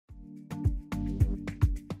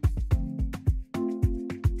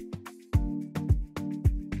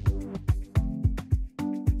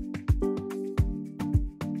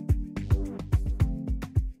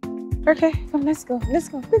Okay, come, let's go. Let's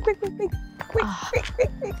go. Quick, quick, quick, quick. Quick, quick, quick,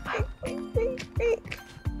 quick, quick, quick, quick, quick.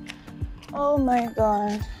 Oh my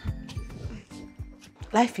God.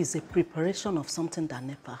 Life is a preparation of something that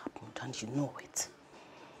never happened, and you know it.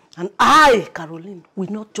 And I, Caroline,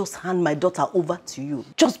 will not just hand my daughter over to you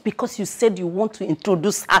just because you said you want to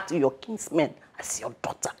introduce her to your kinsmen as your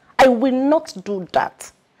daughter. I will not do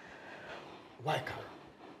that. Why, Carol?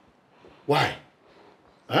 Why?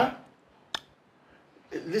 Huh?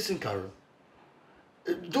 Listen, Carol.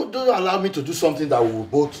 Don't allow me to do something that we will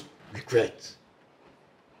both regret.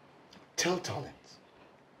 Tell Talent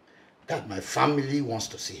that my family wants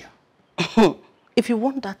to see her. If you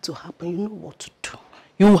want that to happen, you know what to do.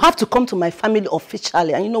 You have to come to my family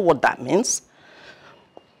officially, and you know what that means.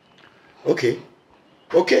 Okay.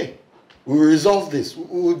 Okay. We will resolve this.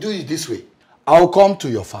 We will do it this way. I'll come to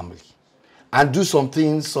your family and do some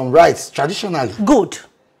things, some rites, traditionally. Good.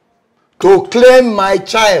 To claim my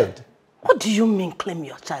child. What do you mean, claim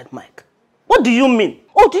your child, Mike? What do you mean?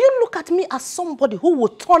 Or do you look at me as somebody who will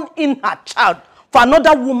turn in her child for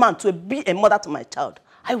another woman to be a mother to my child?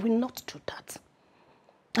 I will not do that.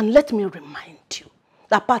 And let me remind you,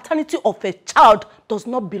 the paternity of a child does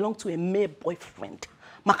not belong to a male boyfriend.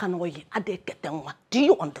 Do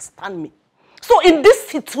you understand me? So in this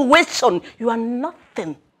situation, you are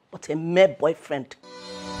nothing but a male boyfriend.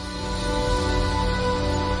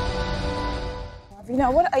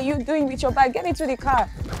 Avina, what are you doing with your bag? Get into the car.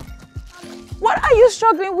 What are you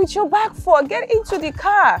struggling with your bag for? Get into the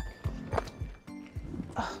car.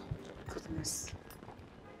 Oh, goodness.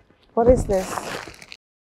 What is this?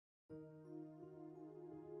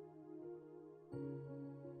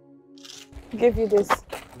 Who gave you this?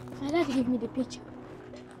 My dad gave me the picture.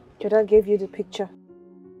 Your dad gave you the picture.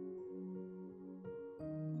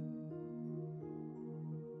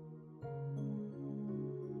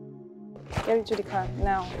 Get into the car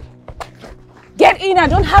now. Get in! I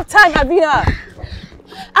don't have time, Avina!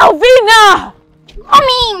 Alvina!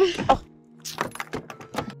 Mommy! Oh.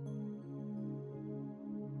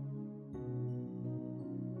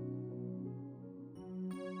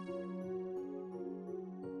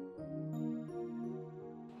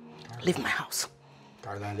 Leave my house.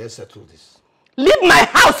 Caroline, let's settle this. Leave my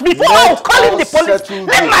house before I call in the police. Leave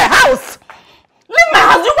my house. Leave my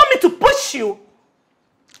house. You want me to push you?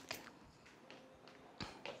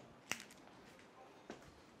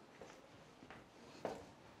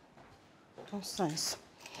 Nonsense.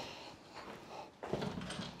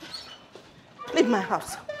 Leave my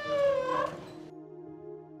house.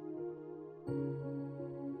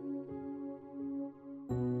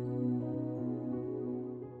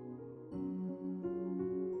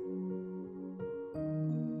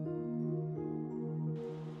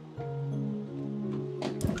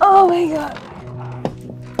 Oh my God.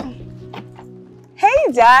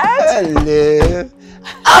 Hey, Dad. Hello.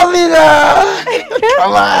 Amina!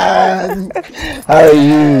 Come on! How are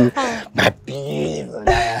you? My baby.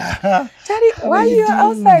 Daddy, why are you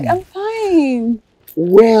outside? I'm fine.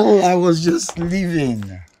 Well, I was just leaving.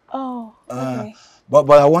 Oh, okay. But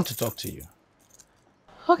I want to talk to you.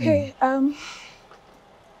 Okay,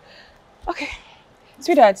 okay.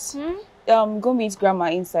 Sweetheart, go meet Grandma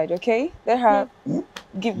inside, okay? Let her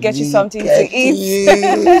get you something to eat.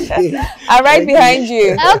 I'm right behind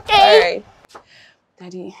you. Okay. All right.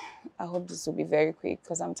 Daddy, I hope this will be very quick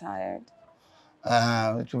because I'm tired.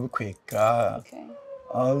 It will be quick. Okay.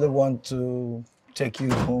 I only want to take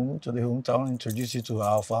you home to the hometown, introduce you to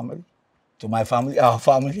our family, to my family, our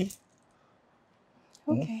family.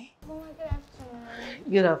 Okay.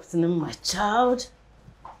 Good afternoon, my child.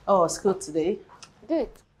 Oh, school today? Good.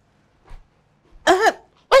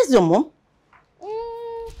 Where's your mom?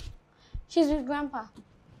 She's with Grandpa.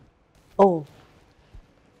 Oh.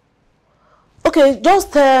 Okay,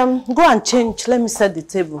 just go and change. Let me set the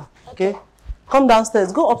table, okay? Come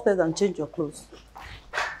downstairs. Go upstairs and change your clothes.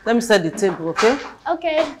 Let me set the table, okay?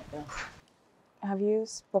 Okay. Yeah. Have you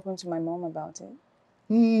spoken to my mom about it?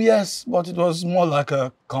 Yes, but it was more like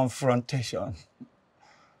a confrontation.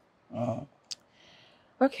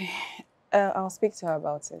 Okay. I'll speak to her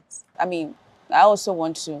about it. I mean, I also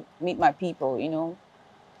want to meet my people, you know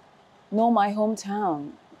my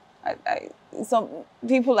hometown. Some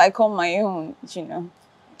people I call my own, you know.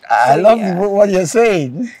 I love what you're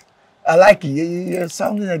saying. I like it. You're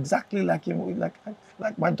sounding exactly like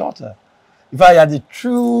my daughter. If I are the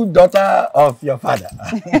true daughter of your father.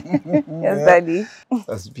 Yes, Daddy.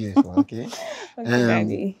 That's beautiful, okay? Okay,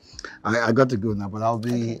 Daddy. I got to go now, but I'll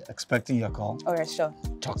be expecting your call. All right, sure.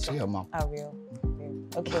 Talk to your mom. I will.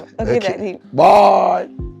 Okay, Daddy. Bye.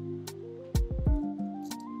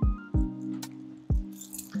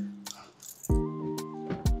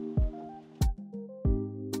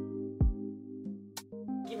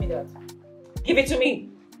 me that. Give it to me.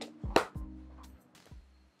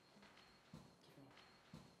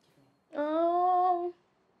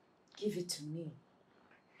 Give it to me.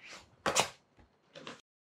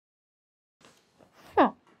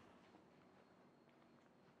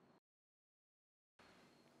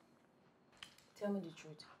 Tell me the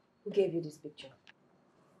truth. Who gave you this picture?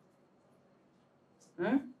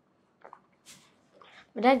 My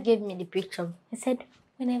dad gave me the picture. He said,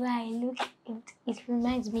 whenever I look at it, it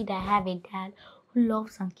reminds me that I have a dad who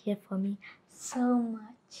loves and cares for me so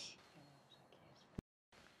much.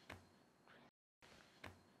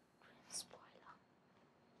 Spoiler.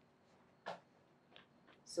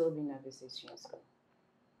 So Obinna visits you in school.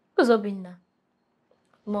 Who's Obinna?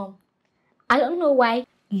 Mom, I don't know why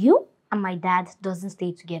you and my dad doesn't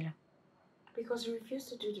stay together. Because you refuse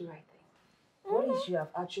to do the right thing. What is you have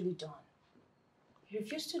actually done? You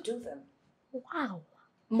refuse to do them. Wow.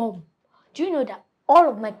 Mom, do you know that all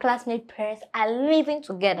of my classmate parents are living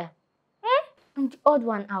together? I'm the odd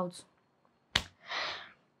one out.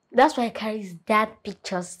 That's why I carry his dad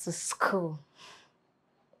pictures to school.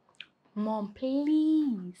 Mom,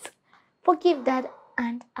 please forgive Dad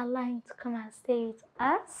and allow him to come and stay with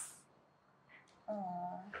us.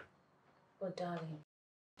 But darling,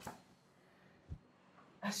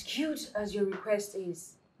 as cute as your request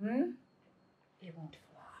is, it won't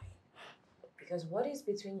fly. Because what is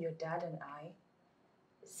between your dad and I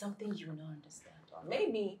is something you will not understand. Or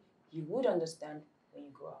maybe you would understand when you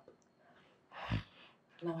grow up.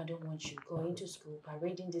 Now I don't want you going to school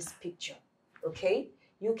parading this picture, okay?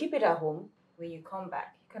 You keep it at home. When you come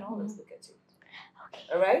back, you can always look at it. Okay.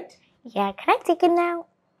 All right? Yeah, can I take it now?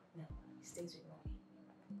 No, it stays with mommy.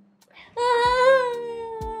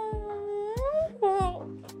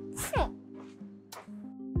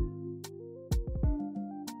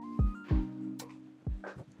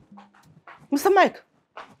 Mr. Mike,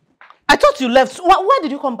 I thought you left. Why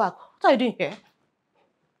did you come back? What are you doing here?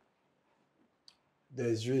 There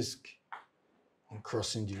is risk in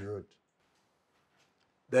crossing the road.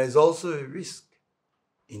 There is also a risk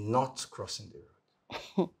in not crossing the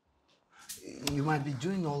road. You might be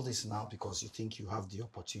doing all this now because you think you have the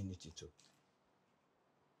opportunity to.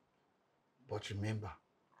 But remember,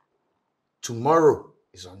 tomorrow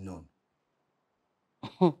is unknown.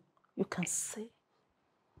 You can say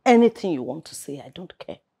anything you want to say. I don't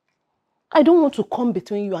care. I don't want to come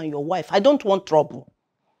between you and your wife. I don't want trouble.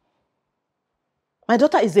 My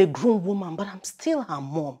daughter is a grown woman, but I'm still her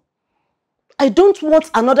mom. I don't want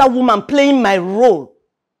another woman playing my role.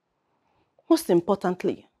 Most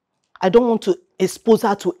importantly, I don't want to expose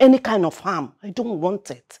her to any kind of harm. I don't want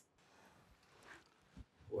it.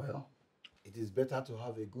 Well, it is better to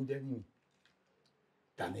have a good enemy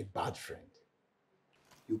than a bad friend.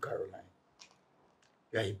 You, Caroline,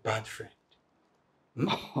 you are a bad friend.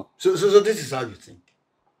 So this is how you think.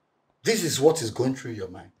 This is what is going through your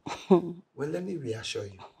mind. Well, let me reassure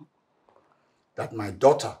you that my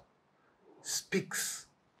daughter speaks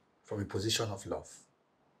from a position of love.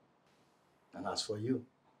 And as for you,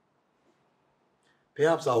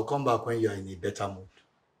 perhaps I'll come back when you are in a better mood.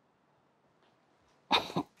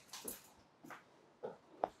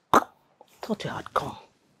 Thought you had come.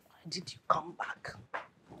 Why did you come back?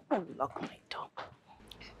 Oh, lock my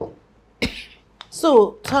door.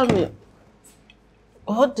 So, tell me,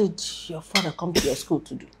 what did your father come to your school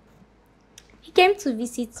to do? He came to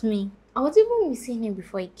visit me. I was even missing him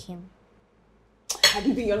before he came. Had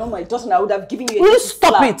you been your my daughter, I would have given you a Will you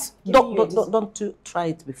stop slap. it? Don't you try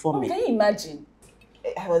it before me. Can you imagine?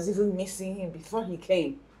 I was even missing him before he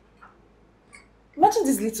came. Imagine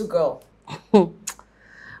this little girl.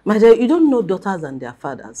 My dear, you don't know daughters and their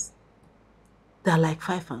fathers. They're like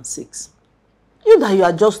 5 and 6. You that you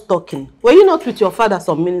are just talking. Were you not with your father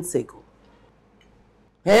some minutes ago?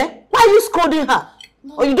 Eh? Why are you scolding her?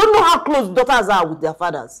 No. Or you don't know how close daughters are with their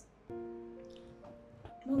fathers?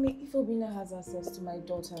 Mommy, if Obinna has access to my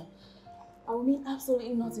daughter, I will mean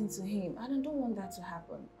absolutely nothing to him. And I don't want that to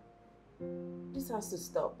happen. This has to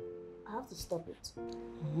stop. I have to stop it.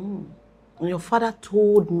 Your father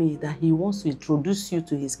told me that he wants to introduce you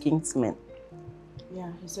to his kinsmen.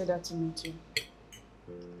 Yeah, he said that to me too.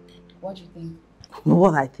 What do you think?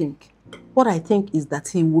 What I think? What I think is that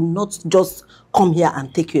he will not just come here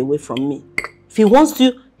and take you away from me. If he wants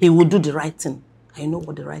to, he will do the right thing. I know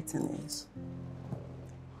what the right thing is.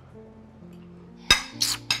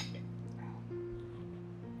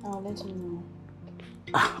 I'll let him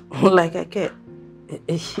know. Like I care.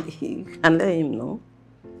 You can let him know.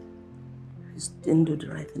 He didn't do the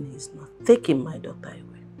right thing. He's not taking my daughter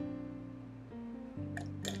away.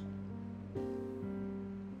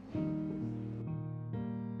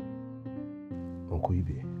 Uncle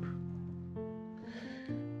Ibe,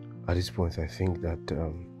 at this point I think that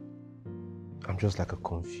I'm just like a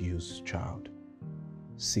confused child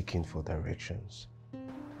seeking for directions.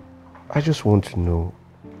 I just want to know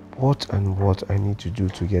what I need to do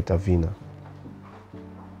to get Avina.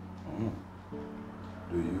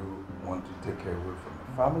 Do you want to take her away from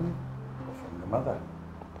the family or from the mother?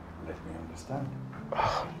 Let me understand.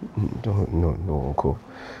 No, Uncle.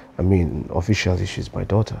 I mean, officially she's my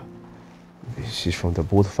daughter. She's from the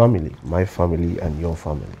both family, my family and your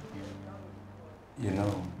family. You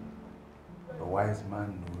know, a wise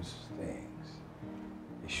man knows things.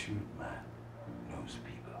 A shrewd man knows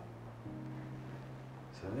people.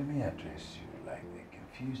 So let me address you like the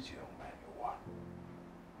confused young man you are.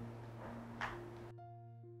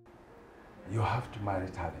 You have to marry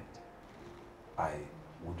talent. I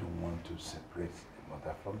wouldn't want to separate the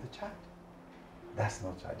mother from the child. That's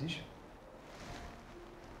not tradition.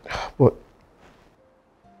 But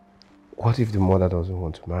what if the mother doesn't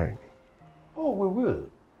want to marry me? Oh, we will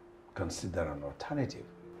consider an alternative.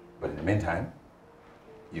 But in the meantime,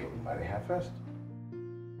 you will marry her first.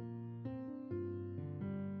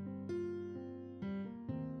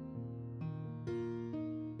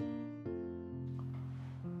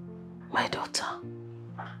 My daughter,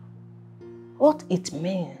 what it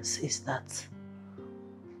means is that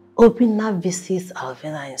Oby now visits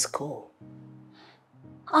Alvina in school.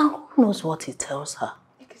 And who knows what he tells her?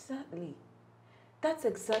 Exactly. That's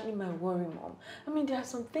exactly my worry, Mom. I mean, there are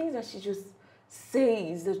some things that she just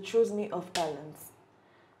says that throws me off balance.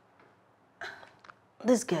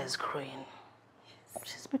 This girl is growing. Yes.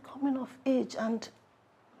 She's becoming of age and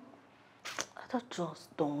I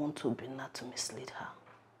just don't want to be not to mislead her.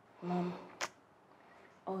 Mom,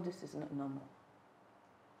 all this is not normal.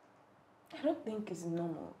 I don't think it's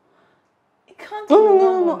normal. It can't be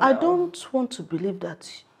normal. No. I don't want to believe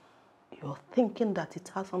that you're thinking that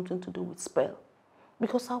it has something to do with spell.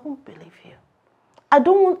 Because I won't believe you. I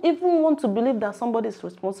don't even want to believe that somebody is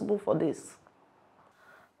responsible for this.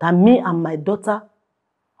 That me and my daughter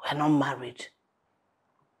were not married.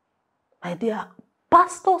 My dear,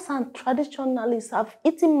 pastors and traditionalists have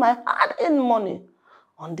eaten my hard-earned money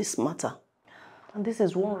on this matter. And this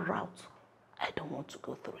is one route I don't want to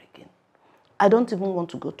go through again. I don't even want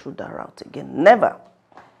to go through that route again. Never.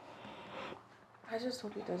 I just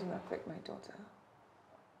hope it doesn't affect my daughter.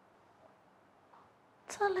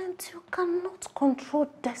 Talent, you cannot control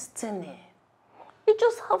destiny. You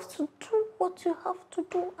just have to do what you have to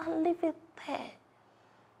do and leave it there.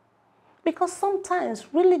 Because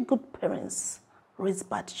sometimes really good parents raise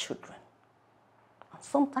bad children. And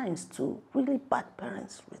sometimes too, really bad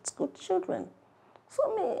parents raise good children.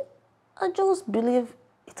 So me, I just believe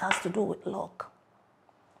it has to do with luck.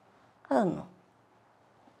 I don't know.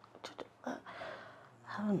 I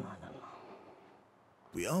don't know.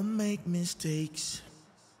 We all make mistakes.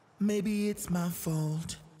 Maybe it's my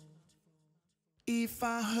fault. If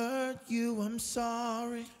I hurt you, I'm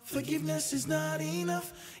sorry. Forgiveness is not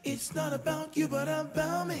enough. It's not about you, but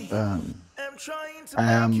about me.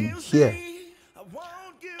 I am here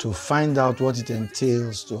to find out what it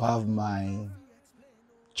entails to have my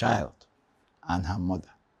child and her mother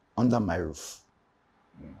under my roof.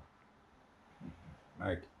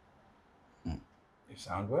 Mike, you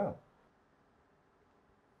sound well.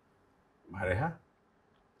 Marry her?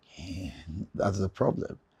 Yeah, that's the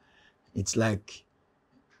problem. It's like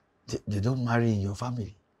they don't marry in your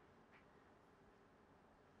family.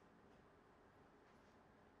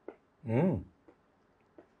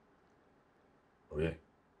 Really?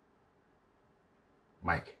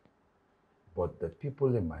 Mike, but the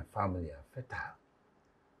people in my family are fertile.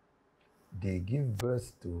 They give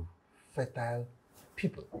birth to fertile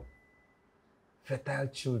people, fertile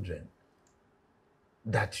children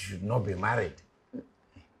that should not be married.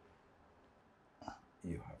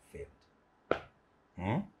 You have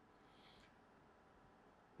failed.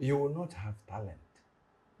 You will not have talent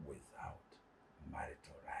without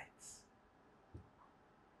marital rights.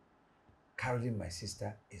 Carrying my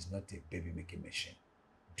sister is not a baby-making machine.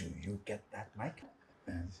 Do you get that, Mike?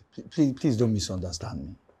 Please don't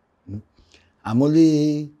misunderstand me. I'm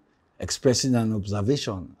only expressing an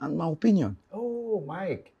observation and my opinion. Oh,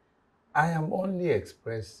 Mike, I am only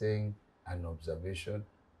expressing an observation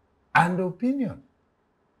and opinion.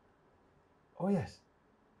 Oh, yes.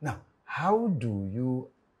 Now, how do you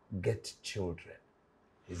get children?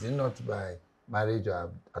 Is it not by marriage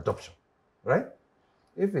or adoption, right?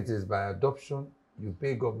 If it is by adoption, you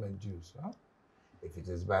pay government dues. Huh? If it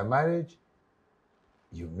is by marriage,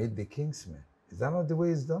 you meet the kingsman. Is that not the way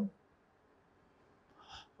it's done?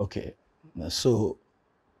 Okay, so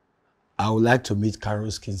I would like to meet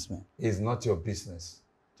Carol's kinsman. It's not your business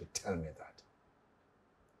to tell me that.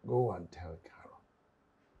 Go and tell Carol.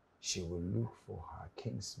 She will look for her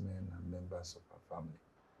kinsmen and members of her family.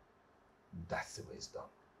 That's the way it's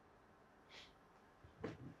done.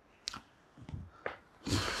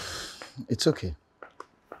 It's okay.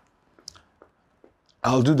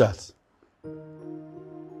 I'll do that.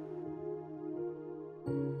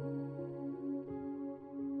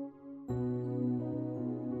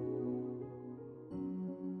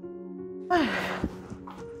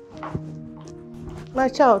 My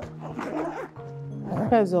child,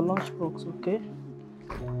 here's your lunchbox, okay?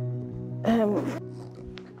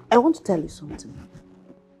 I want to tell you something.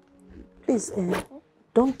 Please,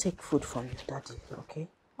 don't take food from your daddy, okay?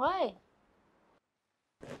 Why?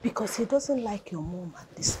 Because he doesn't like your mom and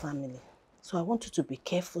this family. So I want you to be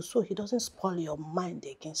careful so he doesn't spoil your mind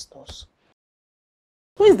against us.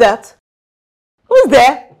 Who is that? Who is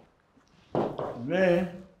there?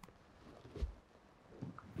 Man.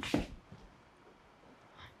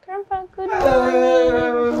 Grandpa, good morning.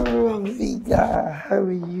 Oh, Vika, how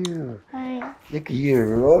are you? Hi. Look,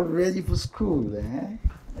 you're all ready for school, eh?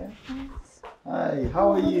 Yeah. Hi,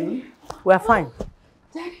 how are you? We're fine.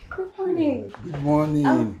 Daddy, good morning. Good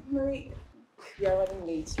morning. Marie, you're running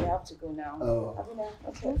late. You have to go now. Oh.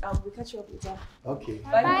 Okay, we'll catch you up later. Okay.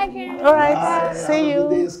 Bye. All right, Bye. see Have a good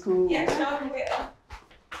day you. at school. Yeah,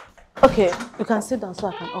 Okay, you can sit down so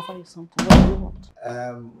I can offer you something. What do you want?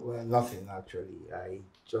 Well, nothing actually. I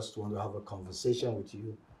just want to have a conversation with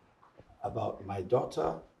you about my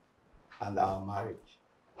daughter and our marriage.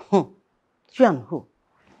 You and who?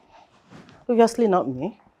 Obviously not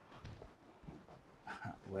me.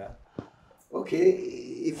 Well, okay,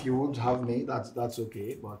 if you won't have me, that's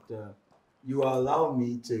okay. But you allow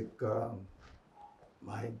me to take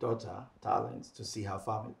my daughter, Talent, to see her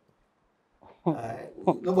family.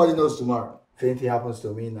 Nobody knows tomorrow. If anything happens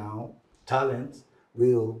to me now, Talent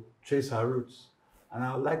will trace her roots, and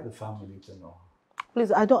I would like the family to know.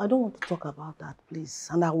 Please, I don't want to talk about that, please.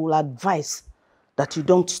 And I will advise that you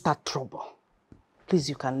don't start trouble. Please,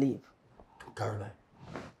 you can leave. Caroline,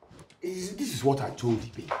 this is what I told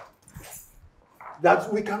you, babe.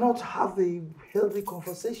 That we cannot have a healthy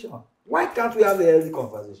conversation. Why can't we have a healthy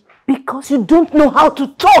conversation? Because you don't know how to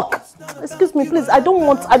talk. Excuse me, please. I don't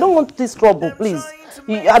want this trouble, please.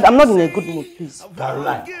 I'm not in a good mood, please.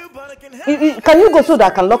 Caroline. Can you go so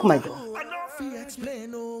that I can lock my door?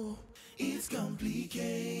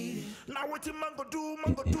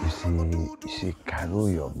 You see, Carol,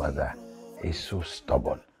 your mother, is so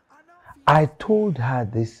stubborn. I told her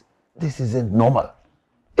this isn't normal,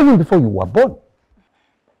 even before you were born.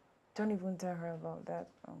 Don't even tell her about that,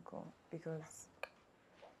 Uncle, because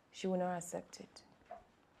she will not accept it.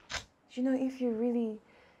 You know, if you really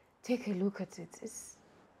take a look at it, it's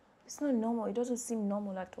not normal. It doesn't seem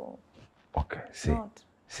normal at all. Okay,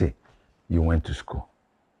 see, you went to school.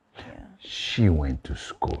 Yeah. She went to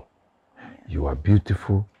school. Yeah. You are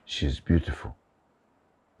beautiful, she's beautiful.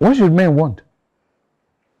 What should men want?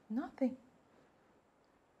 Nothing.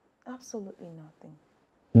 Absolutely nothing.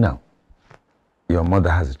 No. Your mother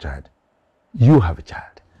has a child. You have a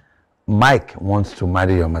child. Mike wants to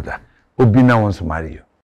marry your mother. Obina wants to marry you.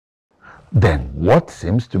 Then what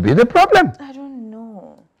seems to be the problem? I don't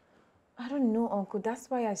know, Uncle. That's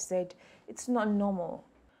why I said it's not normal.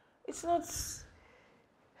 It's not...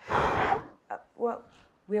 well,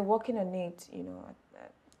 we're working on it, you know.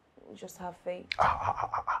 We just have faith.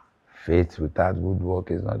 Faith without good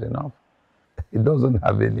work is not enough. It doesn't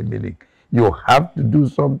have any meaning. You have to do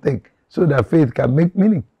something so that faith can make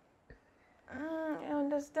meaning. I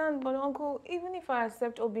understand, but Uncle, even if I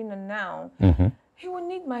accept Obina now, he will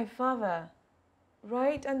need my father,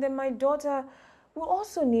 right? And then my daughter will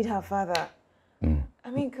also need her father. I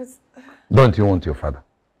mean, because... Don't you want your father?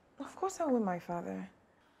 Of course I want my father.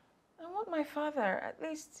 I want my father, at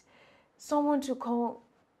least someone to call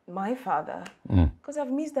my father. Because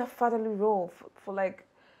I've missed that fatherly role for like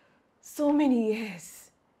so many years.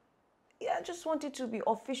 Yeah, I just want it to be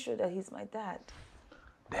official that he's my dad.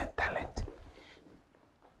 Then, Talent,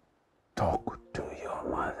 talk to your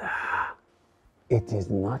mother. It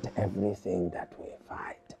is not everything that we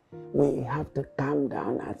fight. We have to calm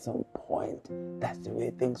down at some point. That's the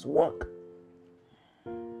way things work.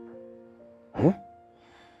 You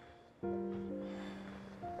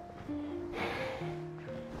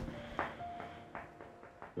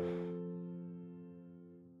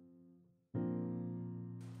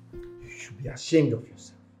should be ashamed of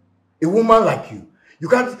yourself. A woman like you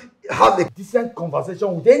can't have a decent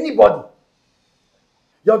conversation with anybody.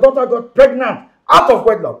 Your daughter got pregnant out of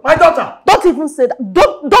wedlock. My daughter! Don't even say that.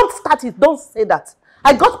 Don't start it. Don't say that.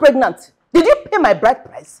 I got pregnant. Did you pay my bride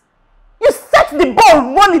price? You set the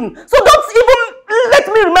ball rolling. So don't even let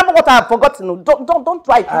me remember what I have forgotten. Don't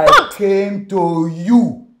try. I came to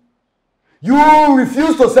you. You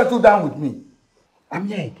refused to settle down with me. I'm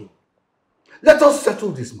here again. Let us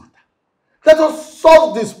settle this matter. Let us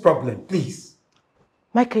solve this problem, please.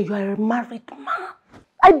 Michael, you are a married man.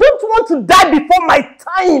 I don't want to die before my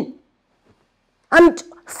time. And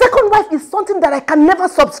second wife is something that I can never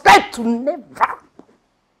subscribe to. Never.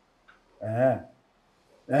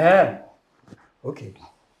 Okay.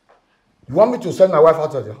 You want me to send my wife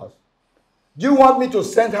out of the house? Do you want me to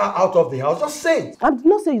send her out of the house? Just say it. I did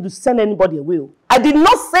not say you should send anybody away. I did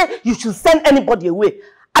not say you should send anybody away.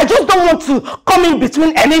 I just don't want to come in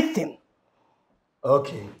between anything.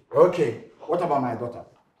 Okay. What about my daughter?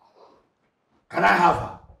 Can I have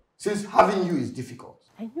her? Since having you is difficult.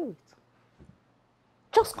 I knew it.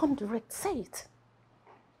 Just come direct, say it.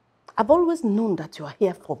 I've always known that you are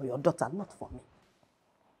here for your daughter, not for me.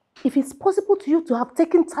 If it's possible to you to have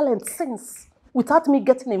taken talent since, without me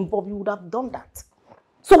getting involved, you would have done that.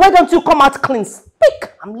 So why don't you come out clean?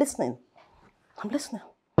 Speak! I'm listening.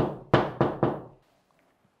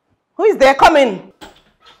 Who is there? Come in.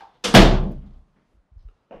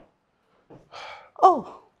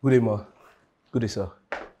 Oh. Good day, ma. Good day, sir.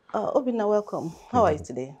 Obina, welcome. How are you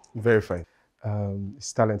today? Very fine.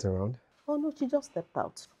 Is Talent around? Oh no, she just stepped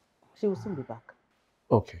out. She will soon be back.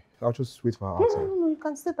 Okay, I'll just wait for her outside. No, you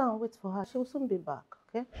can sit down and wait for her. She will soon be back,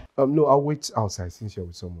 okay? No, I'll wait outside since you're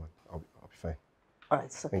with someone. I'll be fine. All right,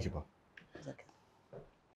 it's okay. Thank you, ma. It's okay.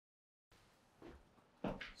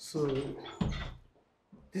 So,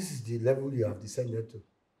 this is the level you have descended to.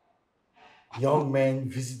 Young men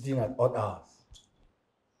visiting at odd hours.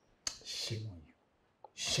 Shame on you.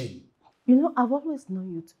 Shame. You know, I've always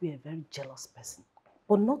known you to be a very jealous person,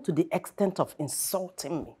 but not to the extent of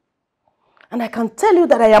insulting me. And I can tell you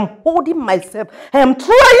that I am holding myself. I am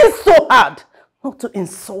trying so hard not to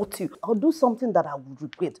insult you. I'll do something that I would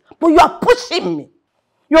regret. But you are pushing me.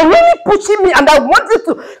 You're really pushing me and I want you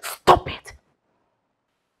to stop it.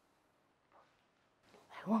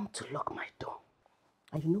 I want to lock my door.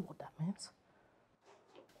 And you know what that means?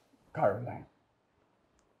 Caroline.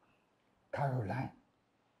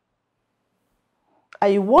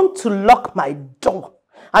 I want to lock my door.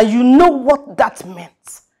 And you know what that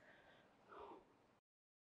means.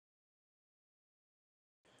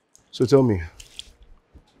 So tell me,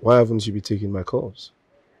 why haven't you been taking my calls?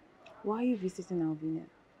 Why are you visiting Albina?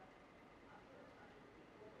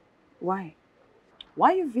 Why?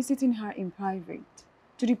 Why are you visiting her in private?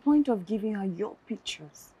 To the point of giving her your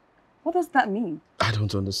pictures? What does that mean? I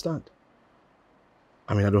don't understand.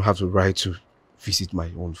 I mean, I don't have the right to visit my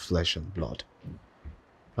own flesh and blood.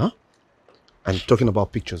 Huh? And talking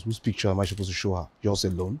about pictures, whose picture am I supposed to show her? Yours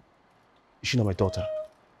alone? Is she not my daughter?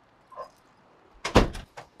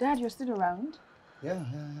 Dad, you're still around? Yeah.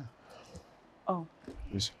 Oh.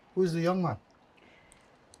 Who's the young man?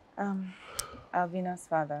 Alvina's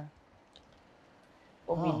father.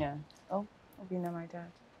 Obina. Oh, Obina, my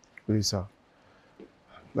dad. Really, sir.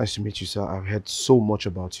 Nice to meet you, sir. I've heard so much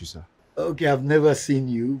about you, sir. Okay, I've never seen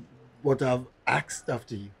you, but I've asked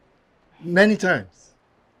after you. Many times.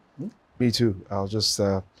 Me too. I was just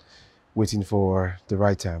waiting for the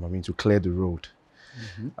right time. I mean, to clear the road.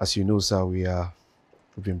 As you know, sir, we've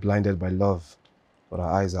been blinded by love, but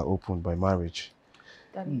our eyes are opened by marriage.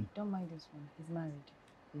 Daddy, don't mind this one. He's married.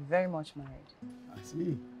 He's very much married. I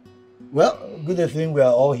see. Well, good thing we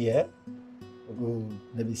are all here. We'll go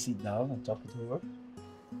maybe sit down and talk it over.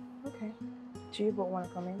 Okay. Do you both want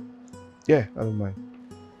to come in? Yeah, I don't mind.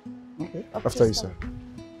 Okay. After you, sir.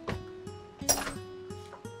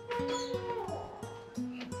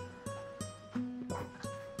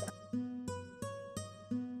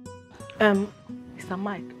 Mr.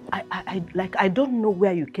 Mike, I don't know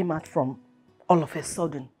where you came out from all of a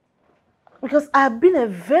sudden. Because I have been a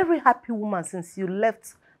very happy woman since you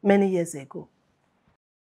left many years ago.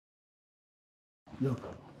 Look,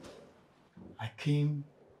 I came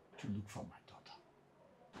to look for my daughter.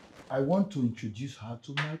 I want to introduce her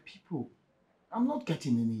to my people. I'm not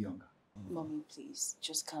getting any younger. Mommy, please,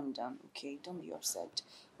 just calm down, okay? Don't be upset.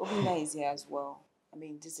 Obina is here as well. I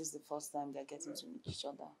mean, this is the first time they're getting to meet each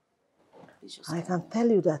other. I can tell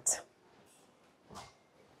you that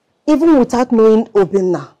even without knowing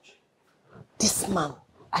Obina, this man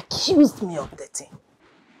accused me of dating.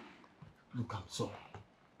 Look, I'm sorry.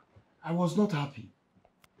 I was not happy.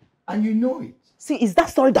 And you know it. See, it's that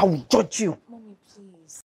story that will judge you. Mommy,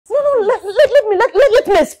 please. No, let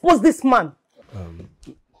me expose this man.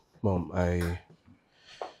 Mom,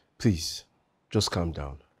 please, just calm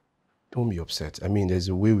down. Don't be upset. I mean, there's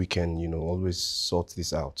a way we can, always sort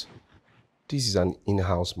this out. This is an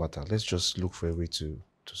in-house matter. Let's just look for a way to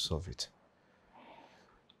solve it.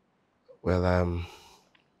 Well,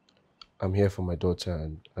 I'm here for my daughter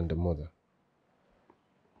and the mother.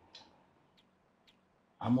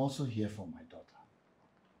 I'm also here for my daughter,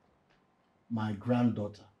 my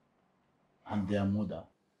granddaughter, and their mother.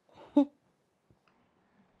 So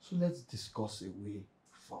let's discuss a way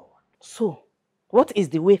forward. So, what is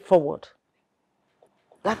the way forward?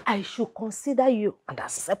 That I should consider you and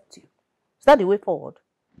accept you. Is that the way forward?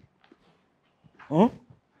 Hmm?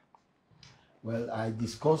 Well, I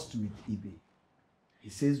discussed with Ibe. He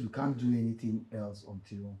says we can't do anything else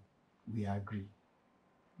until we agree,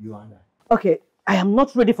 you and I. Okay, I am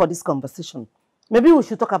not ready for this conversation. Maybe we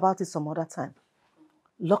should talk about it some other time.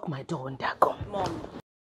 Lock my door when they're gone.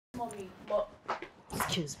 Mommy,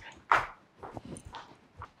 Excuse me.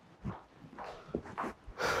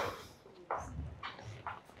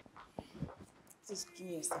 just give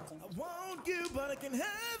me a second. I won't give, but I can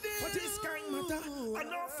have it. For this kind matter, I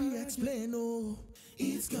know if you explain, oh,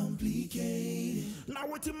 it's complicated. Now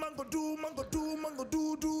what you mango do,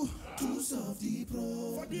 to solve the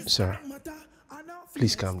problem. Sir,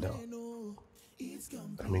 please calm down.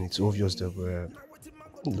 I mean, it's obvious that we're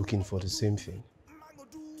looking for the same thing.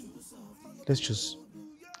 Let's just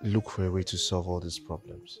look for a way to solve all these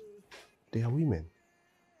problems. They are women.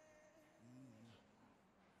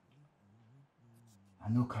 I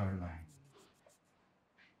know Caroline.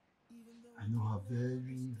 I know her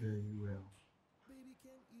very, very well.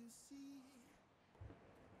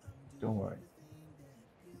 Don't worry.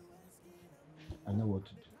 I know what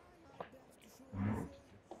to do.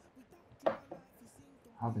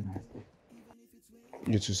 Have a nice day.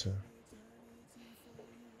 You too, sir.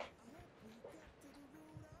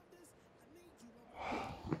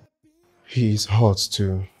 He is hot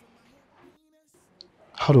too.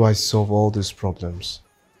 How do I solve all these problems?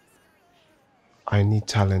 I need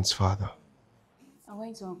talents, Father. I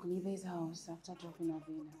went to Uncle Ibe's house after dropping off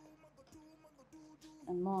Vina.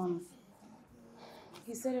 And Mom,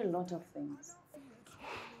 he said a lot of things.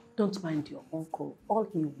 Don't mind your uncle. All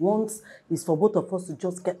he wants is for both of us to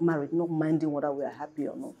just get married, not minding whether we are happy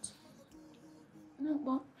or not. No,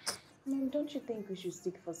 but Mom, don't you think we should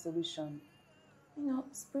seek for solution? You know,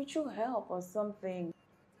 spiritual help or something.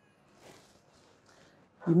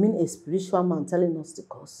 You mean a spiritual man telling us the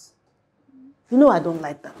cause? You know I don't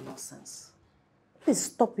like that nonsense. Please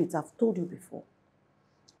stop it. I've told you before.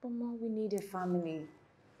 But Mom, we need a family.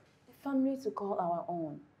 A family to call our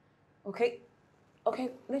own. Okay?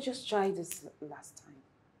 Okay, let's just try this last time.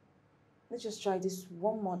 Let's just try this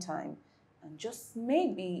one more time. And just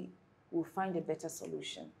maybe we'll find a better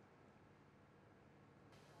solution.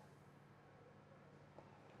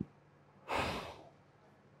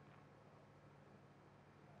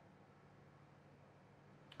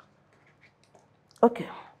 Okay.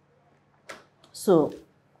 So,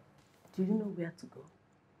 do you know where to go?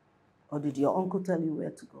 Or did your uncle tell you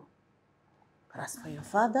where to go? But as for your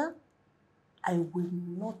father, I will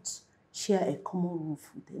not share a common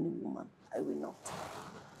roof with any woman. I will not.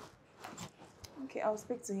 Okay, I'll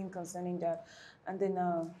speak to him concerning that. And then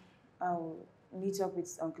I'll meet up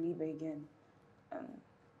with Uncle Ibe again.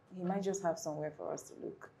 He might just have somewhere for us to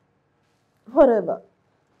look. Whatever.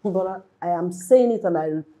 But I am saying it and I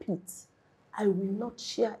repeat. I will not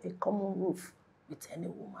share a common roof with any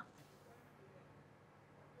woman.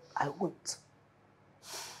 I won't.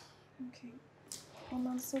 Okay. Mom,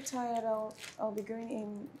 I'm so tired. I'll be going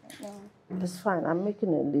in right now. It's fine. I'm making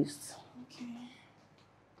a list. Okay.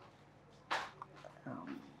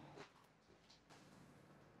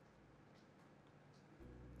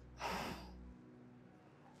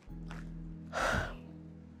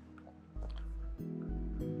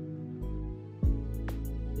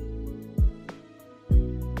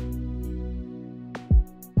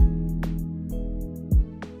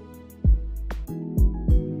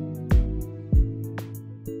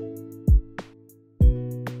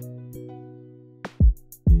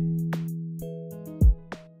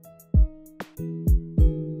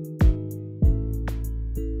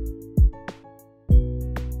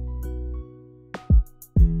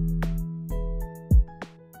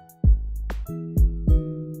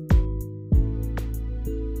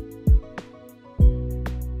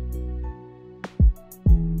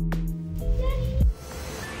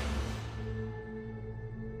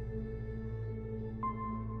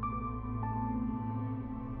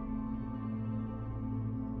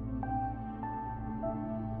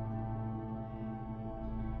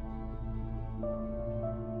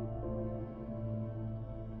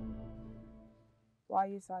 Why are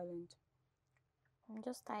you silent? I'm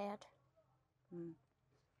just tired. Mm.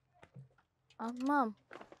 Mom,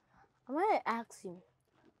 I want to ask you,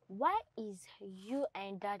 why is you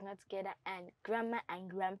and dad not together and grandma and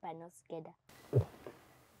grandpa not together?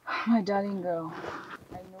 My darling girl,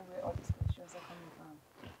 I know where all these questions are coming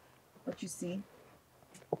from. But you see,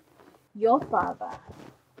 your father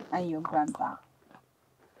and your grandpa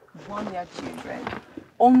born their children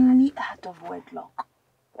only out of wedlock.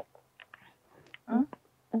 Hmm?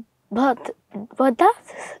 But that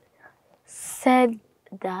said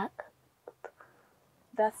that.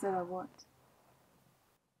 That said what?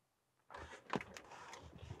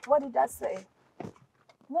 What did that say?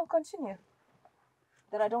 No, continue.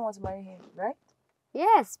 That I don't want to marry him, right?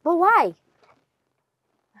 Yes, but why?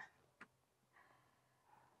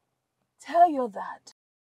 Tell your dad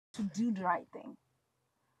to do the right thing.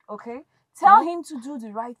 Okay? Tell him to do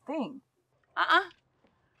the right thing.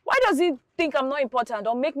 Why does he think I'm not important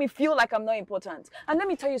or make me feel like I'm not important? And let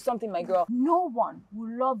me tell you something, my girl. No one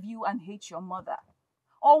will love you and hate your mother.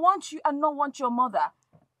 Or want you and not want your mother.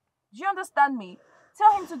 Do you understand me?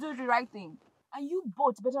 Tell him to do the right thing. And you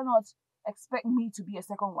both better not expect me to be a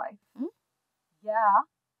second wife. Hmm? Yeah.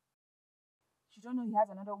 You don't know he has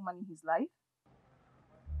another woman in his life?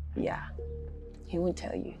 Yeah. He won't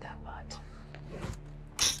tell you that part.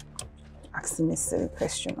 Asking me silly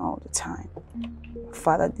question all the time. Your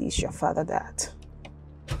father this, your father that.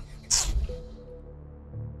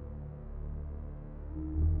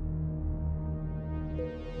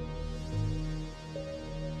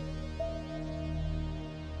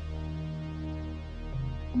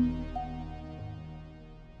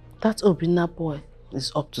 That Obina boy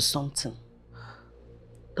is up to something.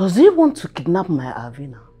 Does he want to kidnap my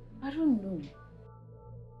Avina? I don't know.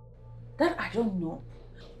 That I don't know.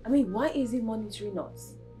 I mean, why is he monitoring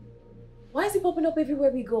us? Why is he popping up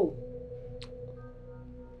everywhere we go?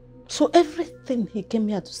 So everything he came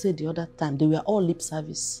here to say the other time, they were all lip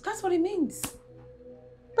service. That's what it means.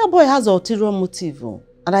 That boy has an ulterior motive,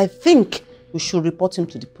 and I think we should report him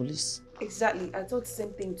to the police. Exactly. I thought the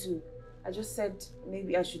same thing too. I just said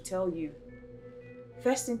maybe I should tell you.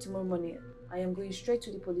 First thing tomorrow morning, I am going straight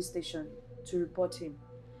to the police station to report him.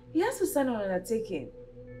 He has to sign on an undertaking.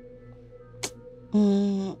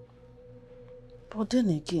 But then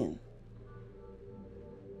again,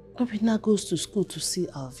 Obina goes to school to see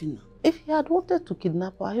Alvina. If he had wanted to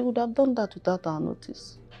kidnap her, he would have done that without our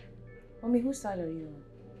notice. Mommy, whose side are you on?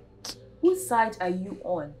 Whose side are you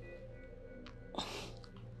on?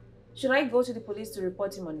 Should I go to the police to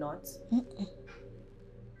report him or not?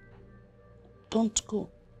 Don't go.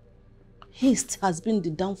 Haste has been the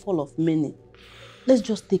downfall of many. Let's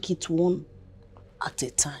just take it one at a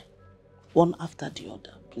time. One after the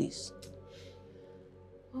other, please.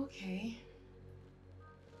 Okay.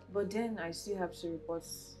 But then I still have to report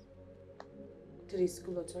to the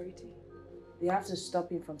school authority. They have to stop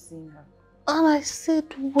him from seeing her. And I said,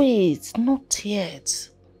 wait, not yet.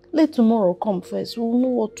 Let tomorrow come first. We'll know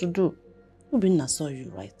what to do. Obinna saw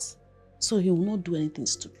you, right? So he will not do anything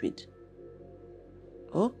stupid.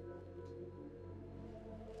 Oh?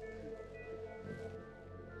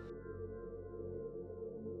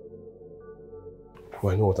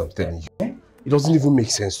 Well, I know what I'm telling you. It doesn't even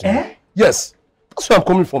make sense to me. Yes. That's where I'm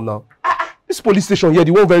coming from now. This police station here,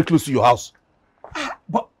 the one very close to your house.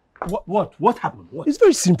 But what happened? What? It's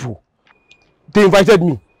very simple. They invited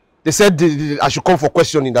me. They said I should come for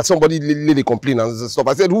questioning, that somebody laid a complaint and stuff.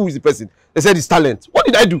 I said, who is the person? They said it's talent. What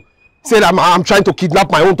did I do? Said I'm trying to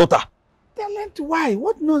kidnap my own daughter. Talent? Why?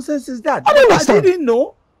 What nonsense is that? I don't understand. I didn't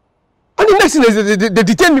know. And the next thing is they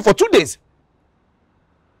detained me for 2 days.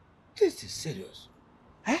 This is serious.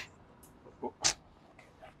 Eh? Oh.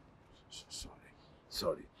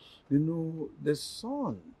 Sorry. You know, the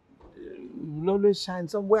sun will always shine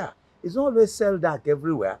somewhere. It's not always sell dark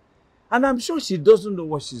everywhere. And I'm sure she doesn't know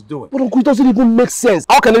what she's doing. But Uncle, it doesn't even make sense.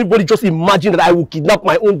 How can anybody just imagine that I will kidnap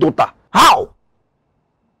my own daughter? How?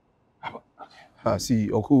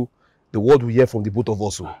 See, Uncle, the word we hear from the both of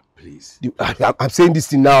us. Please. I'm saying this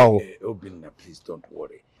thing now. Obinna, please don't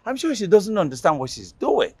worry. I'm sure she doesn't understand what she's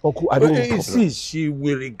doing. Uncle, I don't want problem. See, she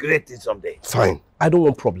will regret it someday. Fine. I don't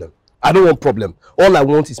want problem. All I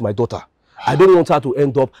want is my daughter. I don't want her to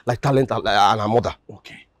end up like Talent and her mother.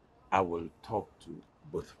 Okay. I will talk to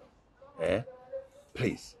both of them.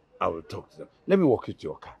 Please, I will talk to them. Let me walk you to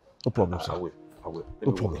your car. No problem, sir. I will.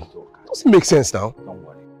 No problem. Doesn't make sense now. Don't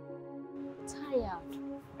worry. Tired.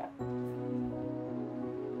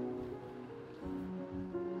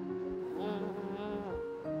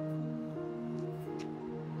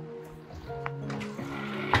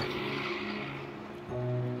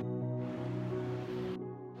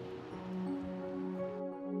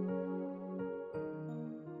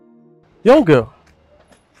 Young girl,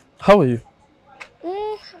 how are you?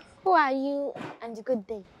 Who are are you? And good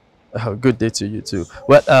day. Good day to you too.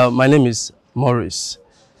 Well, my name is Maurice.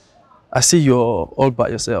 I see you're all by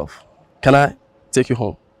yourself. Can I take you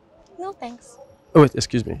home? No, thanks. Oh, wait,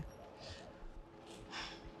 excuse me.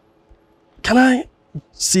 Can I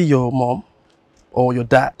see your mom or your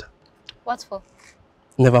dad? What for?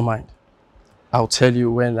 Never mind. I'll tell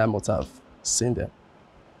you when I must have seen them.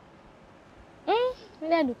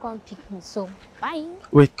 Maybe you come pick me, so bye.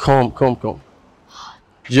 Wait, come.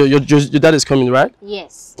 Your dad is coming, right?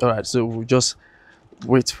 Yes. All right, so we'll just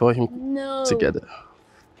wait for him together.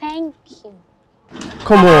 Thank you.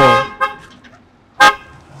 Come on.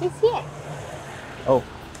 He's here. Oh,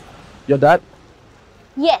 your dad?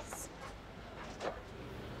 Yes.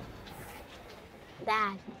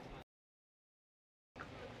 Dad.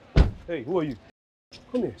 Hey, who are you?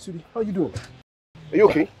 Come here, sweetie. How you doing? Are you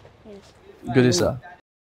okay? Yes. Good day, sir.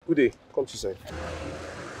 Good day. Come to side.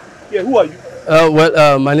 Yeah, who are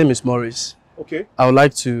you? My name is Maurice. Okay. I would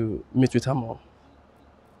like to meet with her mom.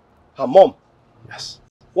 Her mom? Yes.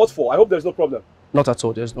 What for? I hope there's no problem. Not at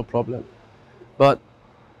all, there's no problem. But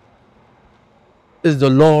it's the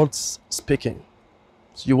Lord speaking.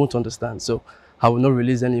 So you won't understand. So I will not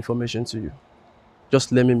release any information to you.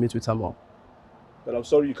 Just let me meet with her mom. But I'm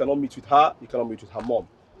sorry, you cannot meet with her, you cannot meet with her mom.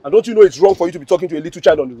 And don't you know it's wrong for you to be talking to a little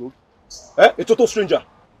child on the road? Eh? A total stranger.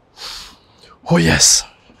 Oh yes,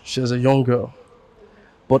 she's a young girl.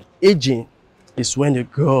 But aging is when a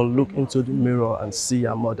girl looks into the mirror and see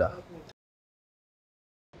her mother.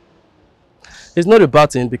 It's not a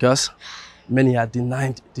bad thing because many are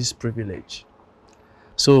denied this privilege.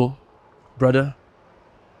 So, brother,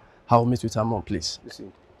 I'll meet with her mom, please.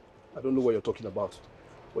 Listen, I don't know what you're talking about.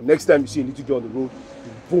 But next time you see a little girl on the road,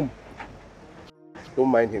 boom. Don't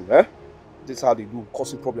mind him, eh? This is how they do,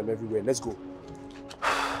 causing problem everywhere. Let's go.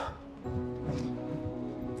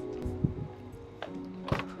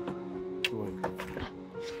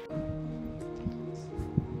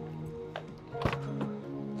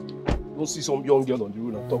 Don't see some young girl on the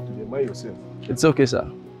road and talk to them. Mind yourself. It's okay, sir.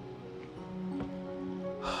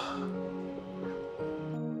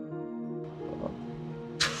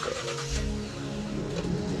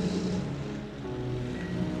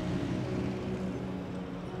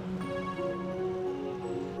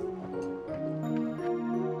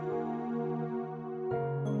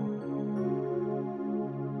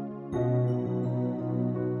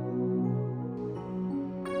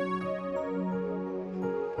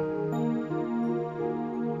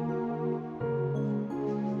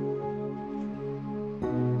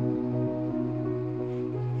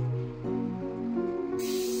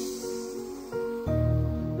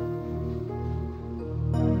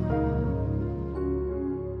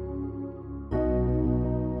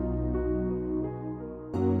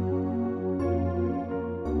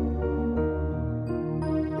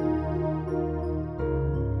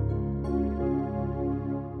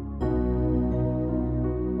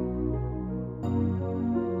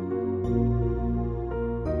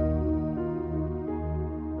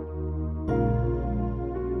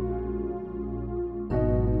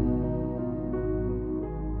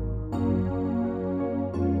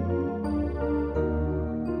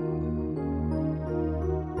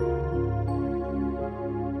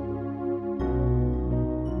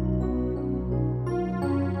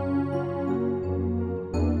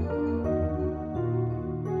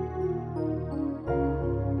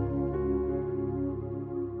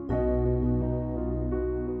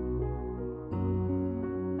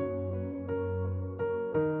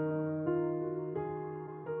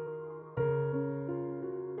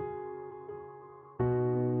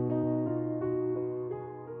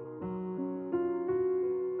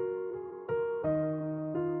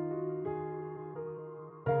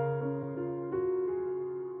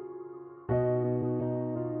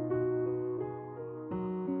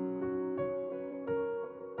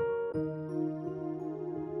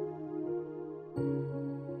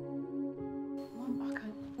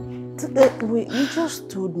 Wait, you just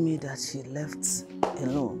told me that she left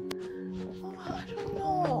alone. I don't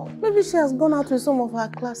know. Maybe she has gone out with some of her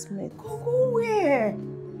classmates. Go where?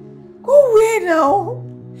 Go where now?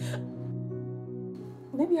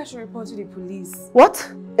 Maybe I should report to the police.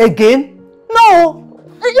 What? Again? No!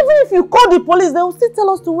 Even if you call the police, they will still tell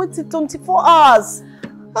us to wait till 24 hours.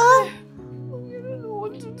 I don't know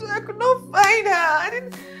what to do. I could not find her. I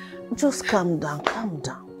didn't... Just calm down, calm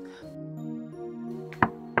down.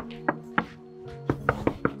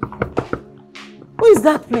 Who is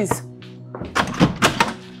that, please?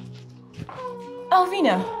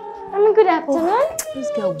 Alvina. Good afternoon.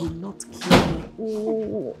 This girl will not kill me.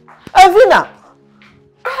 Oh. Alvina!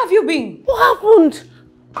 Where have you been? What happened?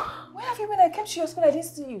 Where have you been? I came to your school, I didn't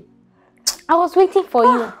see you. I was waiting for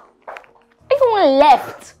you. Everyone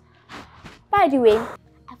left. By the way,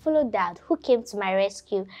 I followed Dad, who came to my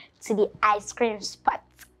rescue, to the ice cream spot.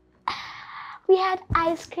 We had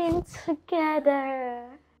ice cream together.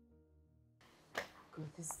 God,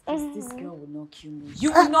 this girl will not kill me.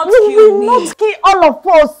 You will not You kill will me. not kill all of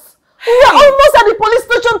us. We are almost at the police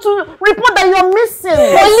station to report that you're missing.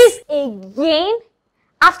 Police again?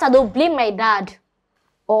 After they'll blame my dad.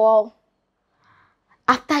 Or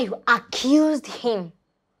after you accused him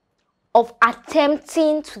of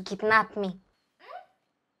attempting to kidnap me.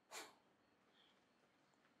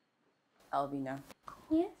 Albina.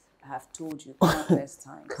 Yes? I have told you countless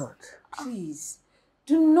times. God. Please,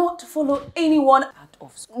 do not follow anyone out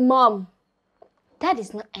of school. Mom, Dad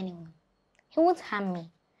is not anyone. He won't harm me.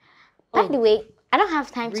 By the way, I don't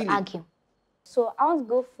have time to argue. So I want to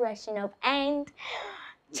go freshen up and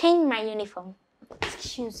change my uniform.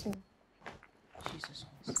 Excuse me. Jesus.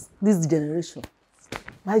 This generation.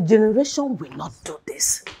 My generation will not do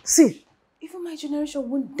this. See. Even my generation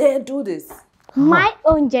won't dare do this. My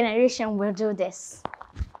own generation will do this.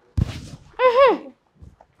 I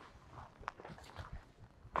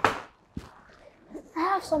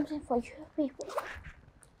have something for you people.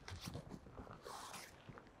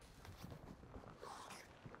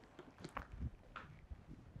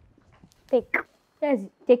 Take. Yes,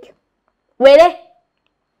 take. Wait.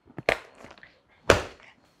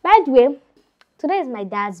 By the way, today is my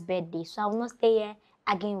dad's birthday, so I will not stay here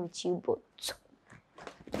again with you both.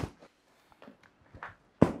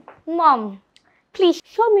 Mom, please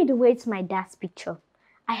show me the way to my dad's picture.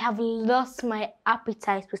 I have lost my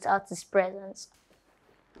appetite without his presence.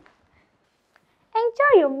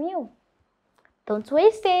 Enjoy your meal. Don't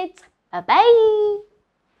waste it. Bye-bye.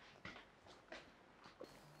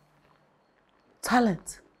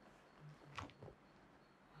 Talent.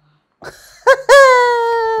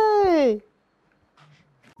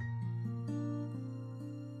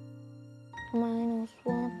 Minus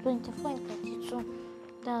 125, 32.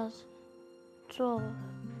 That's 12,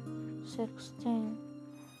 16,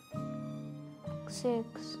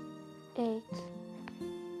 6, 8,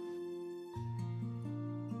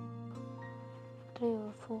 3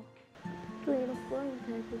 or 4. 3 or 4 is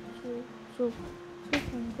 32. So 2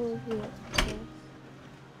 can go here. 6,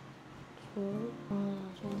 12,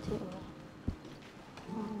 20.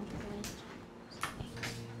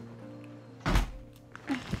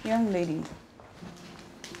 Young lady,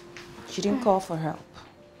 she didn't call for help.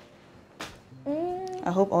 I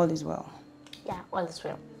hope all is well. Yeah, all is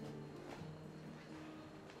well.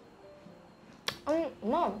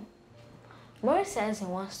 Mom, Maurice says he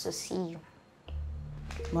wants to see you.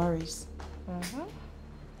 Maurice?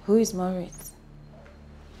 Who is Maurice?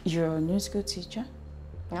 You're a new school teacher?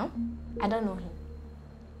 No, I don't know him.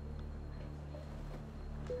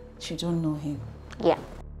 You don't know him? Yeah.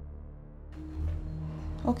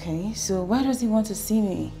 Okay, so why does he want to see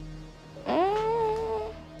me?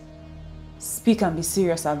 Speak and be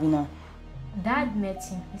serious, Albina. Dad met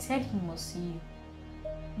him. He said he must see you.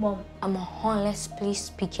 Mom, I'm honestly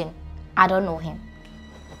speaking. I don't know him.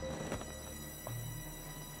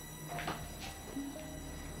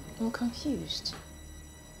 I'm confused.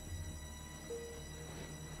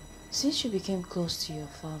 Since you became close to your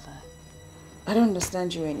father, I don't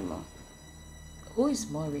understand you anymore. Who is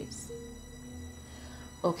Maurice?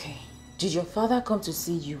 Okay, did your father come to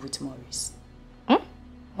see you with Maurice?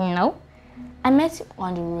 No. I met him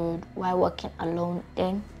on the road while walking alone.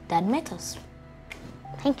 Then Dad met us.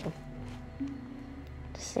 Thank you.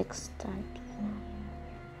 6 times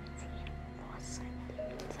 4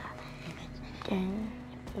 centimeters. Then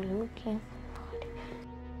if you're looking forward.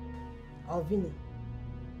 Alvini,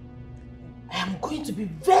 I am going to be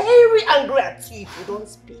very angry at you if you don't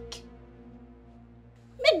speak.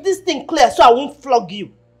 Make this thing clear so I won't flog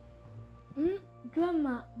you.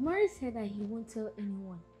 Grandma, Maurice said that he won't tell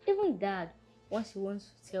anyone. Even Dad, once he wants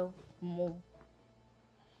to tell Mom.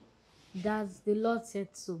 That's the Lord said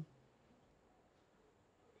so.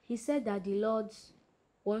 He said that the Lord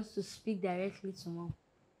wants to speak directly to Mom.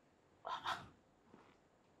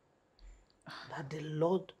 That the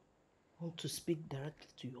Lord wants to speak directly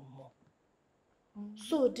to your mom.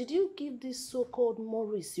 So, did you give this so-called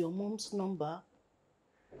Maurice your mom's number?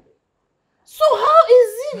 So how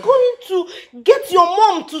is he going to get your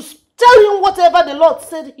mom to tell him whatever the Lord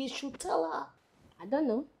said he should tell her? I don't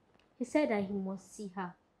know. He said that he must see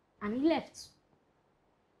her. And he left.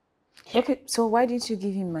 Okay, so why didn't you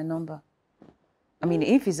give him my number? I mean,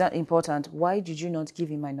 if it's that important, why did you not give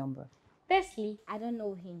him my number? Firstly, I don't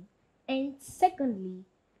know him. And secondly,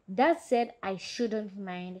 Dad said I shouldn't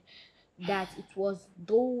mind that it was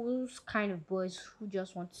those kind of boys who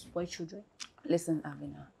just want to spoil children. Listen,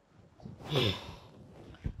 Avina.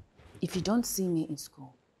 If you don't see me in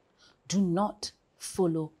school, do not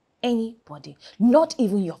follow anybody, not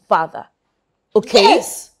even your father. Okay?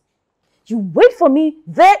 Yes! You wait for me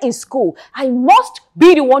there in school. I must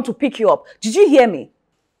be the one to pick you up. Did you hear me?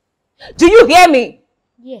 Do you hear me?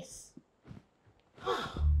 Yes.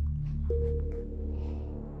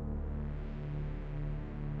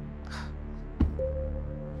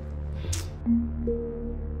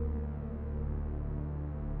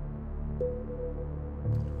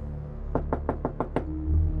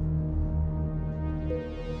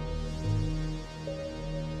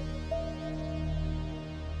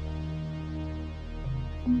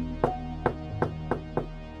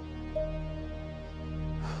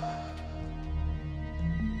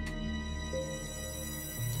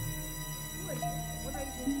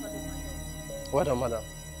 Well done, madam.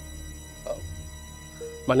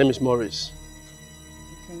 My name is Maurice.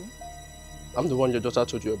 Okay. I'm the one your daughter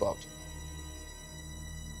told you about.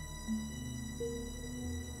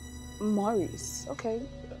 Maurice. Okay.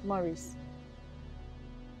 Maurice.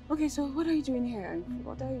 Okay, so what are you doing here?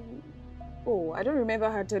 What are you... Oh, I don't remember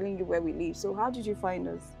her telling you where we live. So how did you find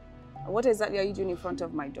us? What exactly are you doing in front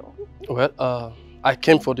of my door? Well, I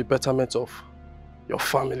came for the betterment of your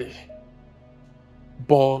family.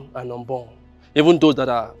 Born and unborn. Even those that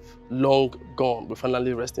are long gone will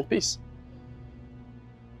finally rest in peace.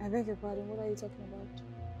 I beg your pardon, what are you talking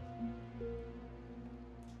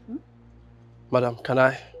about? Madam, can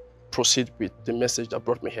I proceed with the message that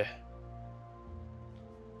brought me here?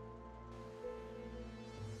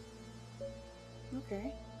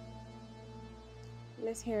 Okay.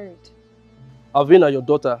 Let's hear it. Avina, your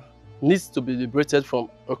daughter, needs to be liberated from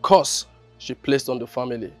a curse she placed on the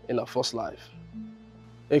family in her first life.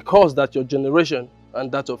 A curse that your generation and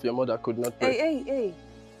that of your mother could not break. Hey.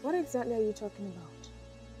 What exactly are you talking about?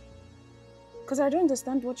 Because I don't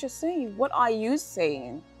understand what you're saying. What are you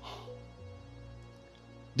saying?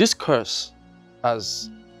 This curse has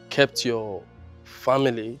kept your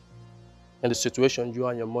family in the situation you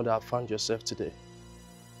and your mother have found yourself today.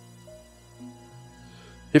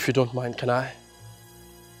 If you don't mind, can I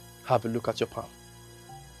have a look at your palm?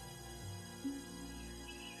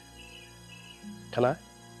 Can I?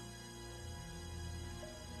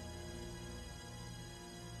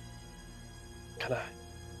 Can I?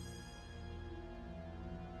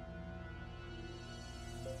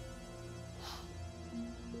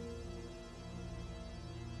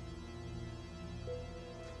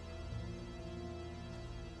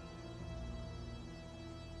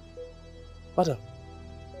 Madam,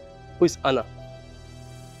 who is Anna?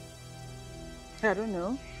 I don't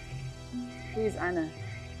know. Who is Anna?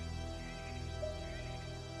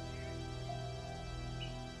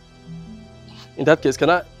 In that case, can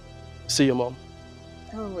I see your mom?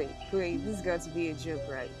 Oh, wait. This has got to be a joke,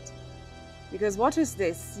 right? Because what is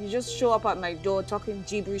this? You just show up at my door talking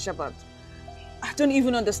gibberish about... I don't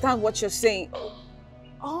even understand what you're saying.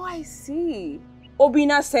 Oh, I see.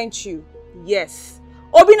 Obina sent you. Yes.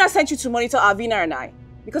 Obina sent you to monitor Avina and I.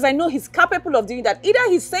 Because I know he's capable of doing that. Either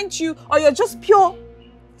he sent you or you're just pure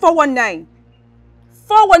 419.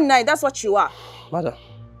 419, that's what you are. Madam,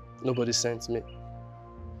 nobody sent me.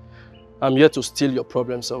 I'm here to steal your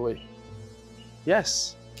problems away.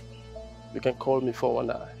 Yes, you can call me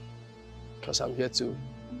 419. Because I'm here to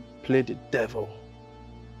play the devil.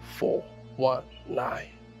 419.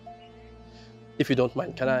 If you don't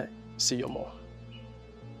mind, can I see your mom?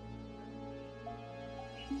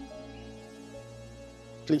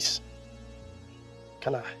 Please.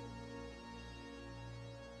 Can I?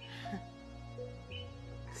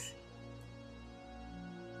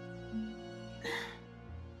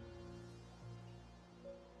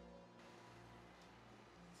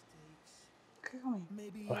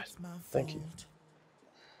 Right. Thank you.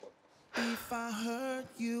 If I hurt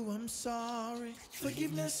you, I'm sorry.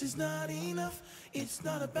 Forgiveness is not enough. It's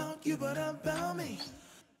not about you, but about me.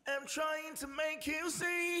 I'm trying to make you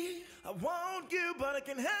see I want you, but I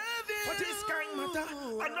can have it. For this kind matter,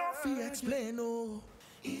 I know if you explain, oh,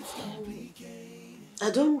 it's complicated.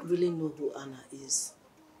 I don't really know who Anna is.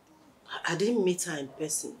 I didn't meet her in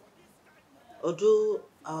person. Although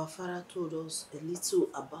our father told us a little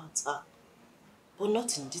about her, but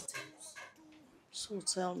not in details. So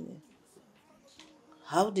tell me,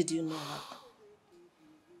 how did you know her?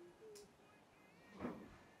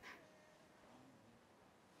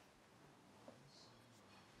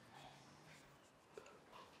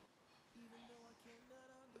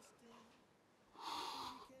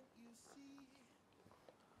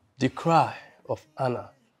 The cry of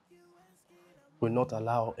Anna will not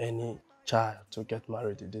allow any child to get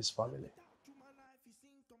married in this family.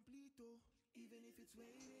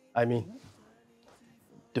 I mean,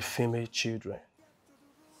 the female children.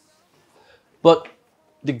 But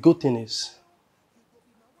the good thing is,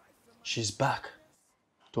 she's back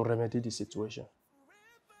to remedy the situation.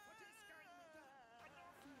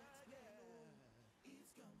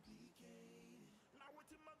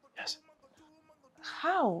 Yes.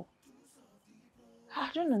 How? I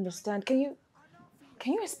don't understand. Can you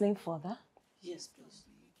explain further? Yes, please.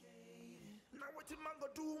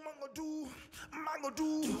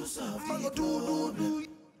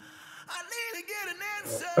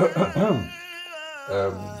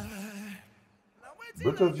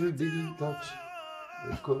 Both of you didn't touch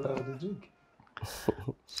the cola or the drink.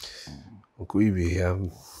 Uncle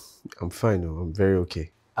Ibe, I'm fine. I'm very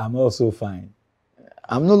okay. I'm also fine.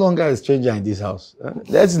 I'm no longer a stranger in this house.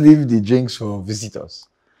 Let's leave the drinks for visitors.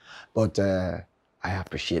 But I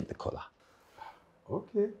appreciate the cola.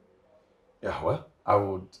 Okay. Yeah, well, I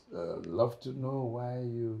would love to know why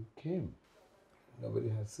you came. Nobody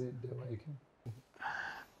has said why you came.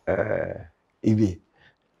 Ibe,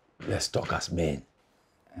 let's talk as men.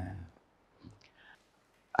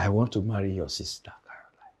 I want to marry your sister,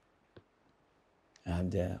 Caroline.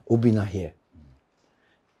 And Obina here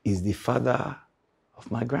is the father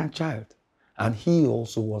of my grandchild. And he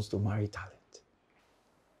also wants to marry Talent.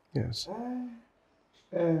 Yes.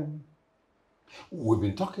 We've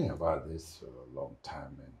been talking about this for a long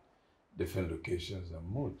time in different locations and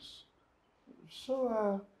moods.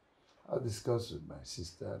 So I'll discuss with my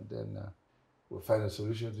sister and then we'll find a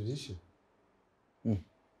solution to the issue.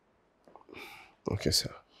 Okay,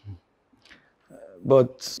 sir.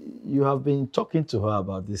 But you have been talking to her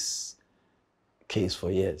about this case for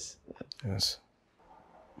years. Yes.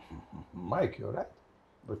 Mike, you're right.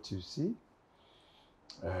 But you see,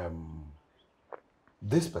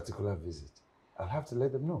 this particular visit, I'll have to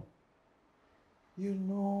let them know. You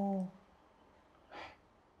know,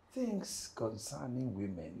 things concerning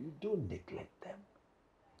women, you don't neglect them.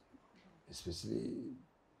 Especially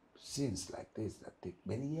scenes like this that take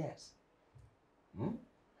many years.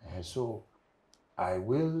 And so I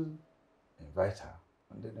will invite her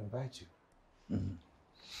and then invite you.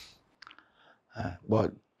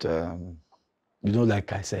 But, you know,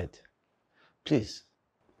 like I said, please,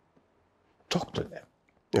 talk to them.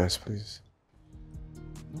 Yes, please.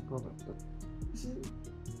 No problem. But you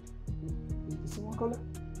see one color?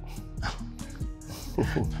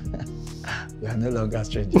 We are no longer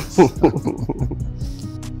strangers.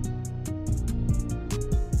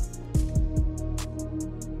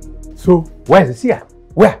 So, where is he here?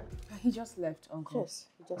 Where? He just left, Uncle. Yes,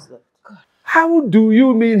 he just left. God. How do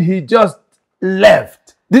you mean he just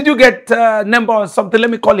left? Did you get a number or something? Let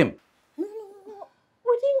me call him. No.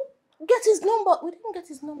 We didn't get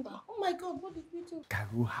his number. Oh my God, what did we do?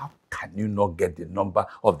 Karu, how can you not get the number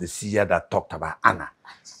of the seer that talked about Anna?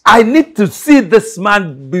 I need to see this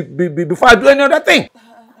man before I do any other thing.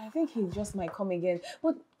 I think he just might come again.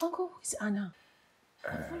 But Uncle, who is Anna?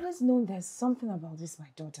 I've always known there's something about this, my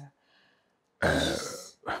daughter.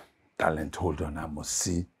 Talent, hold on. I must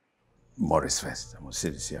see Morris first. I must see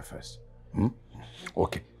the seer first.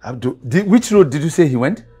 Okay. Which road did you say he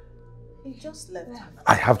went? He just left.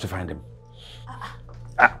 I have to find him.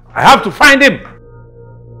 I have to find him!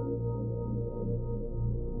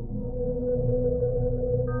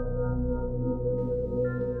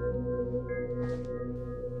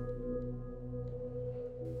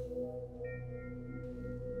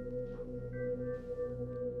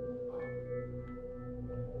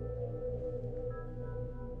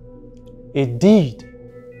 A deed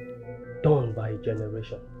done by a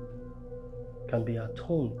generation can be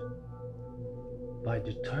atoned by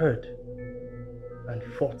the third and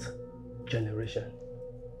fourth generation.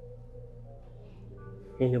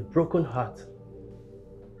 In a broken heart,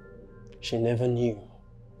 she never knew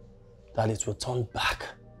that it would turn back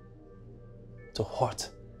to hurt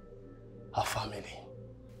her family.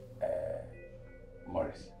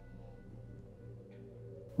 Morris.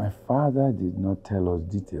 My father did not tell us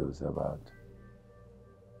details about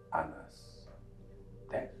Anna's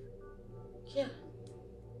death. Yeah.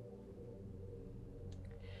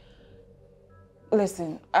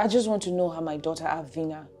 Listen, I just want to know how my daughter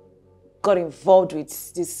Avina got involved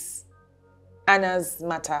with this Anna's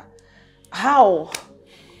matter. How?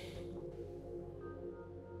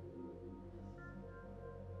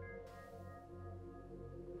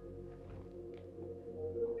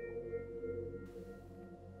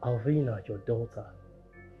 Alvina, your daughter,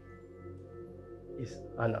 is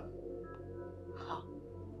Anna. How?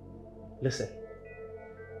 Listen,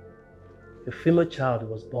 a female child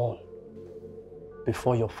was born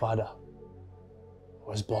before your father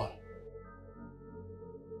was born.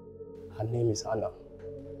 Her name is Anna.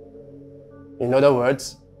 In other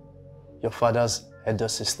words, your father's elder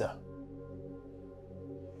sister.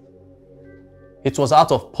 It was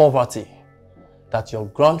out of poverty that your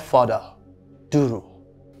grandfather, Duru,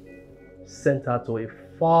 sent her to a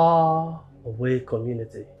far away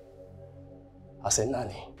community as a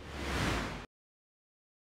nanny.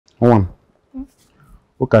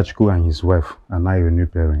 Okachukwu and his wife are now your new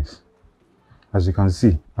parents. As you can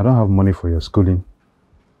see, I don't have money for your schooling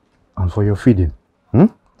and for your feeding.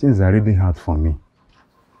 Things are really hard for me.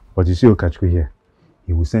 But you see Okachukwu here,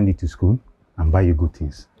 he will send you to school and buy you good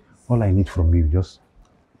things. All I need from you is just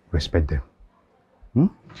respect them.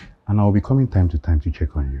 And I will be coming time to time to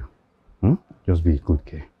check on you. Just be a good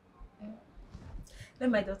care. Let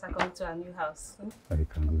my daughter come to our new house. You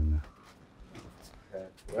can go now.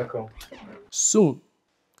 Welcome. Soon,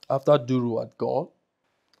 after Duru had gone,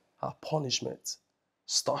 her punishment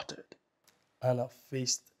started. Anna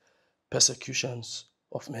faced persecutions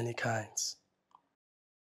of many kinds.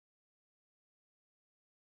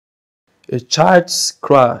 A child's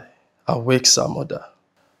cry awakes her mother,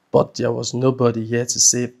 but there was nobody here to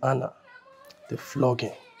save Anna. The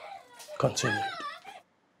flogging continued.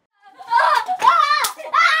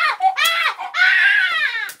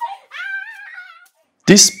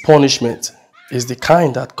 This punishment is the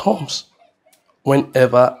kind that comes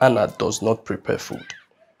whenever Anna does not prepare food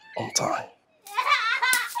on time.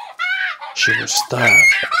 She will starve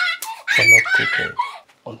for not cooking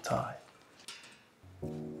on time.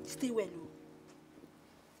 Stay well.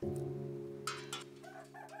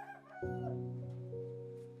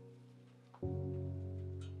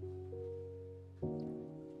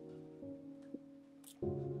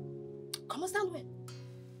 Come on, stand well.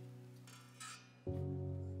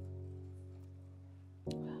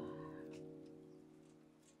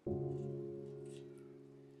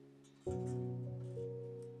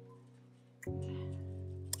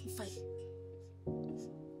 Fine.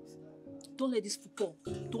 Don't let this food pour.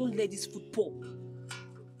 Don't let this food pour.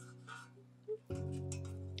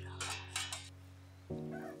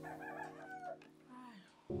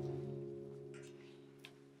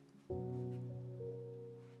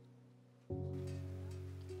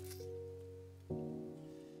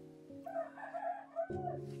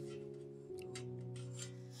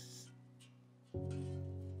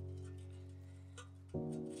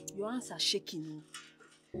 Your hands are shaking.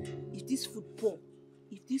 If this food pour,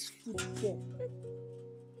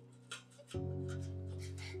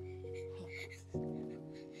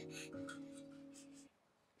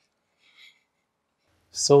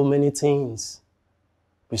 So many things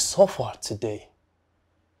we suffer today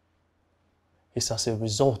is as a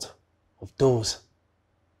result of those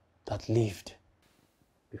that lived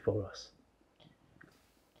before us.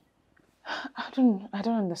 I don't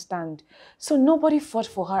understand. So nobody fought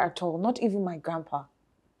for her at all, not even my grandpa.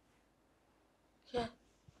 Yeah.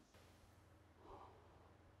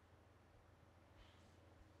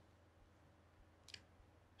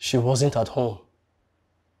 She wasn't at home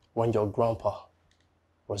when your grandpa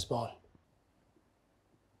was born.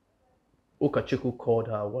 Okachukwu called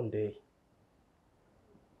her one day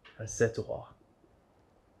and said to her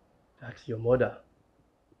that your mother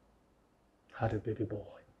had a baby boy.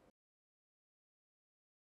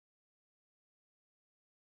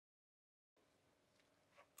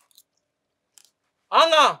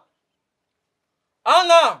 Anna!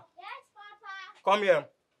 Anna! Yes, Papa. Come here.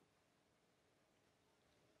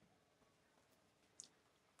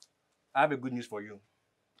 I have a good news for you.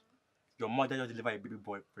 Your mother just delivered a baby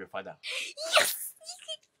boy for your father. Yes!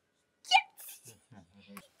 Yes!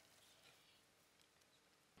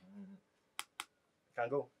 You can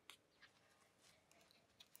go.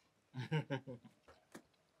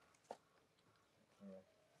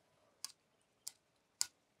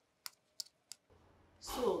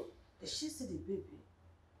 So, did she see the baby?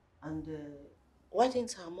 And why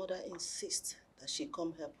didn't her mother insist that she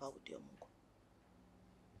come help her with the omugo?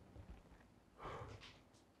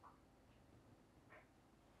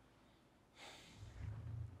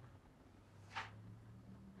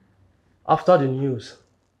 After the news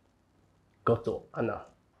got to Anna,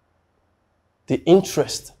 the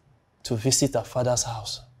interest to visit her father's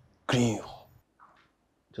house grew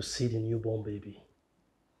to see the newborn baby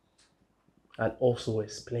and also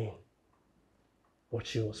explain what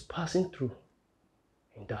she was passing through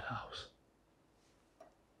in that house.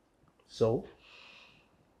 So,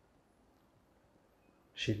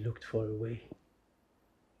 she looked for a way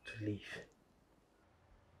to leave.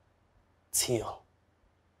 Till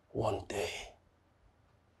one day.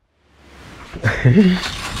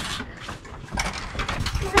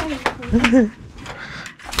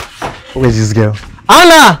 Where's this girl?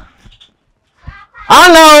 Anna!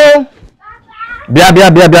 Anna!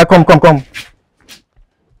 Bia, come.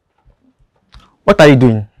 What are you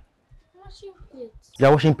doing? Washing plates.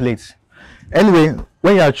 You're washing plates. Anyway,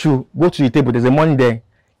 when you are through, go to the table. There's a money there.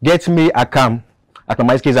 Get me a cam at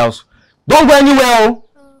my kid's house. Don't go anywhere.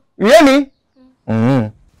 You hear me?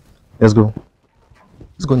 Let's go.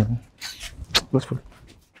 Let's go now. Let's go.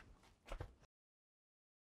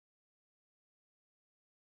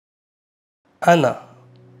 Anna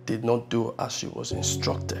did not do as she was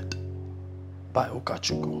instructed by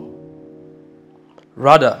Ukachukwu.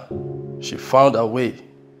 Rather, she found her way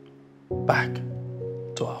back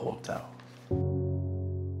to her hometown.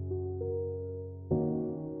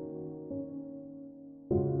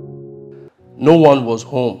 No one was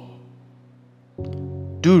home.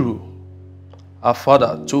 Duru, her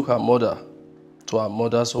father, took her mother to her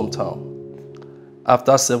mother's hometown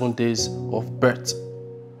after 7 days of birth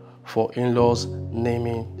for in-laws'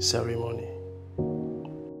 naming ceremony.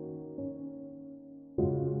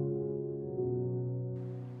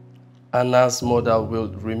 Anna's mother will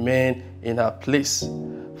remain in her place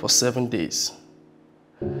for 7 days.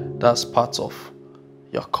 That's part of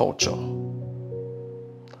your culture.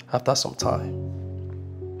 After some time,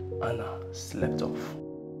 Anna slept off.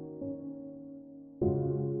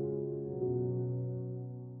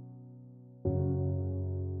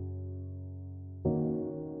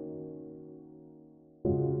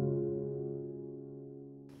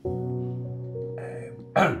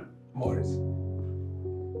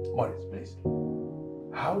 Morris, please.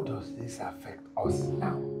 How does this affect us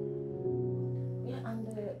now? Yeah, and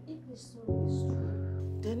if this story is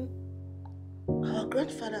true, then our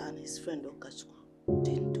grandfather and his friend Okachukwu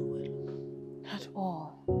didn't do well. At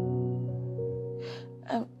all.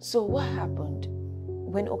 So what happened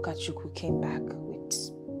when Okachukwu came back with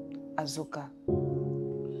Azuka?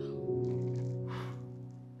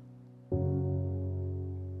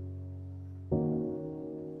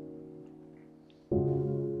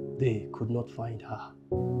 They could not find her.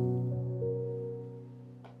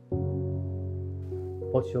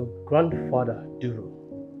 But your grandfather, Duro,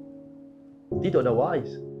 did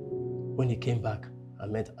otherwise when he came back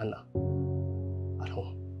and met Anna at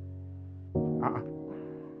home.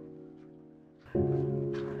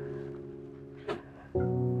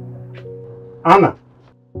 Anna!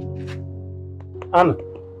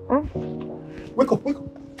 Wake up!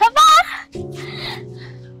 Papa!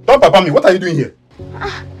 Don't papa me, what are you doing here?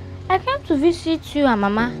 I came to visit you and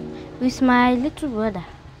Mama with my little brother.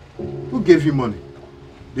 Who gave you money?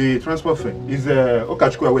 The transport fare. Is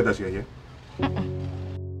Okachukwu aware that you're here?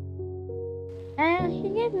 He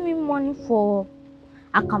gave me money for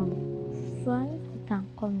Akambo. So I can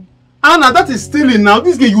come. Anna, that is stealing now.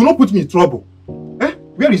 This girl, you will not put me in trouble. Eh?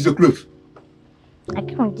 Where is your clothes? I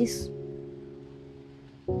came with this.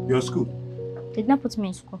 Your school? They did not put me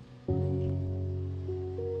in school.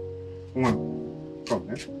 Come,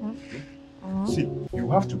 eh? See, you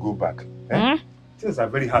have to go back. Eh? Things are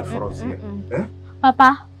very hard for us here. Eh?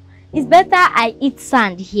 Papa, it's better I eat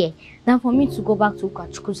sand here than for me to go back to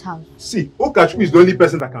Okachukwu's house. See, Okachukwu is the only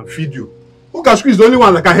person that can feed you. Okachukwu is the only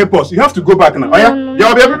one that can help us. You have to go back now.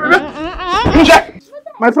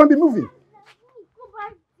 My friend, be moving.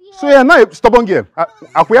 So yeah, now stubborn girl.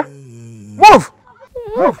 Akuya, move!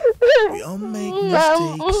 Move! We all make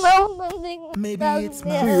mistakes. Maybe it's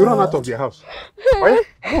my See, you run out of the house. Move!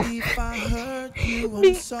 If I hurt you,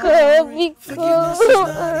 I'm sorry. Forgiveness is not enough.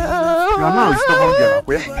 You are now a stubborn girl,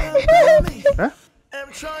 Akuya. Eh?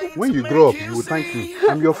 When you grow up, you will thank me.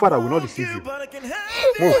 I'm your father, I will not deceive you. Move!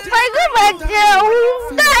 If I go back there, I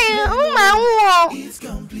will die.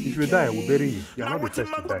 If you die, I will bury you. You are not the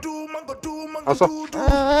first to die. Also,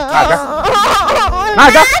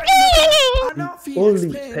 Naga! The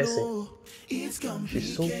only person she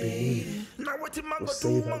so believed would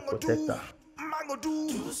save and protect her was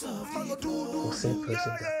the same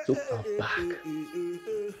person that took her back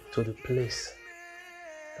to the place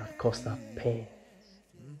that caused her pain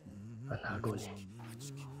and agony.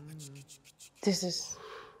 This is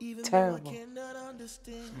terrible.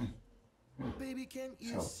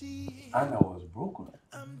 So, Anna was broken.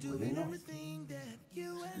 They know.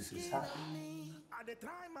 This is sad.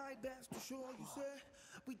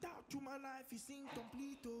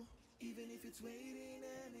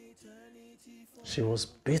 She was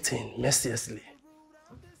beaten mercilessly.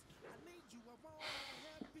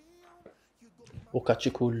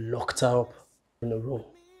 Okachukwu locked her up in a room.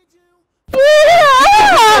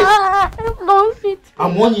 Don't fit.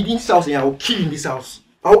 I'm one in this house and I will kill you in this house.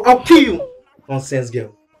 I'll kill you. Nonsense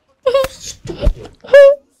girl.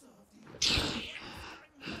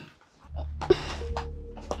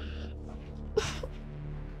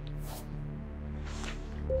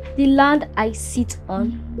 the land I sit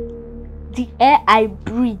on, the air I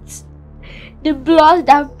breathe, the blood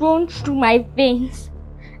that runs through my veins.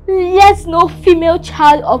 Let no female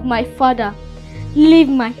child of my father leave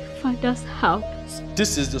my father's house.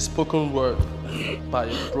 This is the spoken word by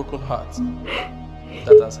a broken heart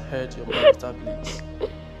that has heard your marital bliss.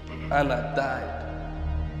 Anna died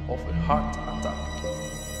of a heart attack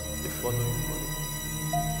the following morning.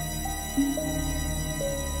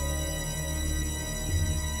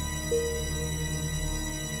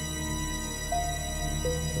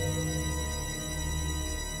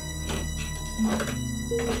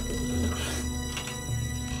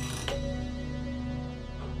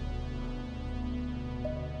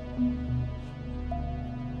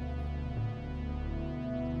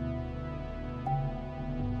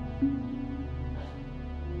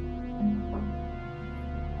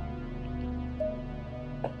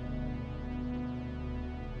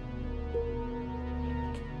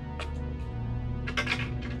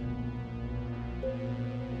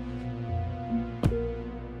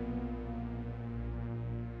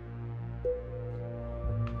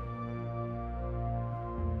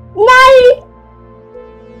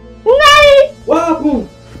 What happened?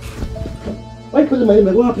 Why are you calling my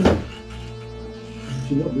name? What happened?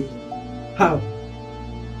 She's not breathing. How?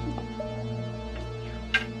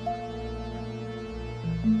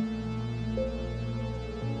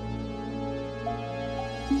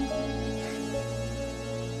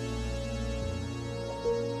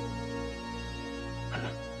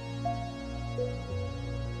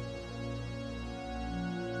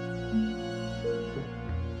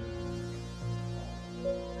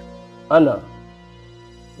 Anna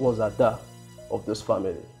was Ada of this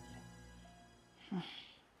family.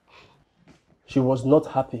 She was not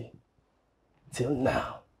happy till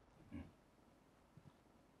now.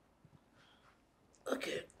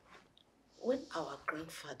 Okay, when our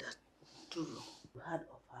grandfather Duru heard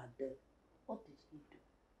of her death, what did he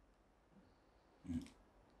do?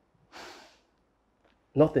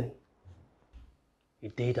 Nothing. He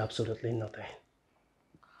did absolutely nothing.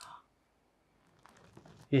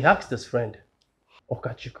 He asked his friend,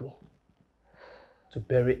 Okachuku, to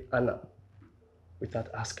bury Anna without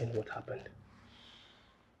asking what happened.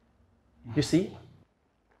 You see,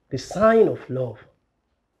 the sign of love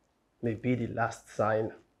may be the last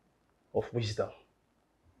sign of wisdom.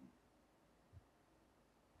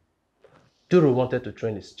 Duru wanted to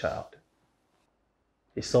train his child.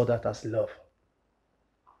 He saw that as love.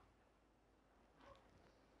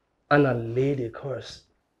 Anna laid a curse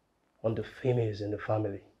on the females in the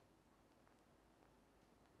family.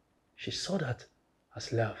 She saw that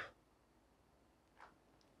as love,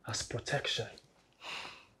 as protection,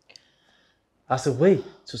 as a way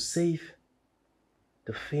to save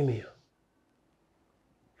the female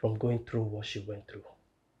from going through what she went through.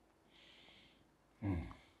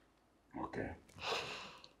 Okay.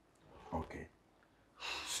 Okay.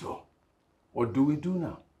 So, what do we do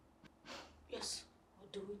now? Yes,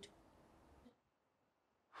 what do we do?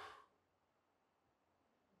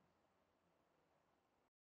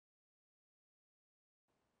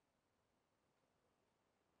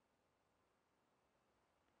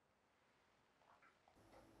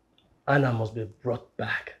 Anna must be brought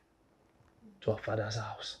back to her father's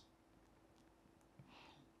house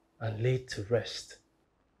and laid to rest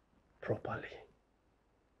properly.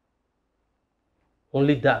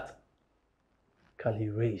 Only that can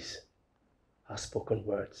erase her spoken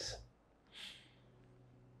words.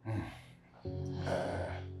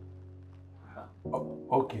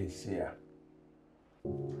 Okay, Sia.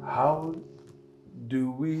 How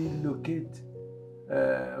do we locate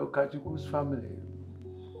Okachuku's family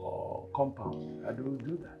or compound? How do we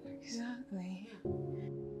do that? Exactly.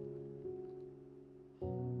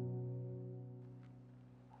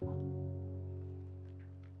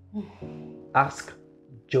 Ask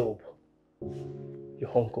Job,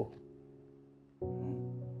 your uncle.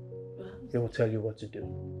 He will tell you what to do.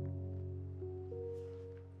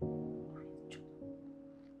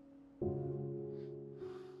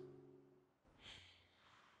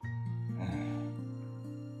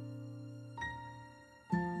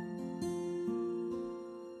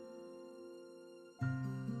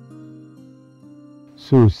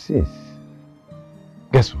 So, sis,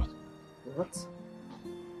 guess what? What?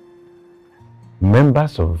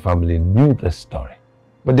 Members of the family knew the story,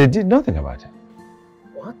 but they did nothing about it.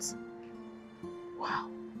 What? Wow.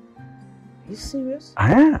 Are you serious?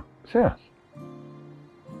 I am serious.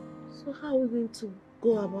 So how are we going to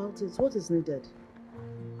go about it? What is needed?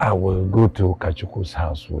 I will go to Okachuku's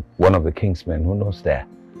house with one of the king's men who knows there,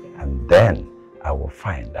 and then I will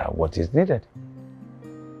find out what is needed.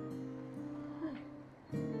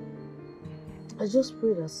 I just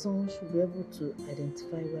pray that someone should be able to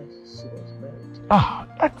identify where she was buried. Ah,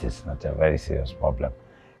 that is not a very serious problem.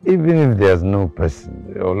 Even if there's no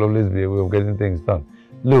person, there will always be a way of getting things done.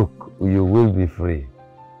 Look, you will be free.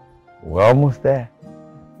 We're almost there.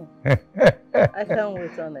 I can't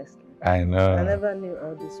wait, honestly. I know. I never knew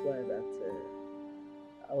all this while that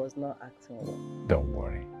I was not acting well. Don't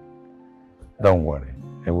worry. Don't worry.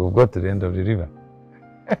 And we've got to the end of the river.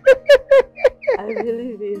 I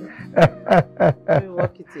really will. Let me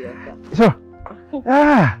walk you to your car. Sure.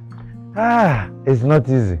 It's not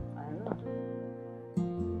easy. I know.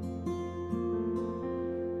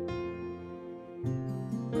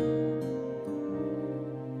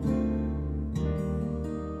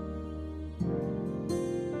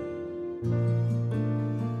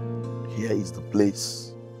 Here is the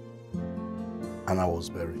place, and I was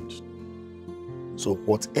buried. So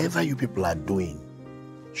whatever you people are doing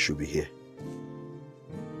should be here.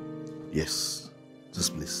 Yes, this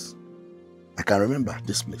place. I can remember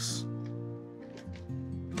this place.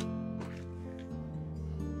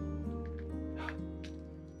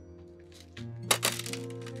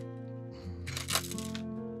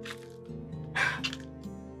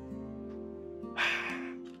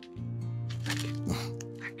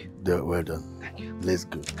 Well done. Thank you. Let's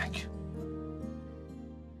go. Thank you.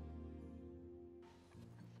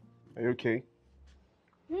 Are you okay?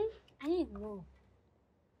 I need more.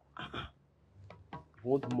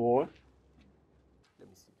 Want more? Let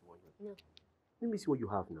me see what you No. Let me see what you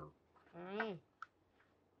have now.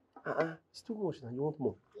 It's too much now. You want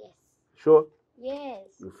more? Yes. Sure?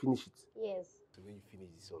 Yes. You finish it. Yes. So when you finish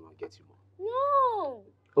this one, I'll get you more. No.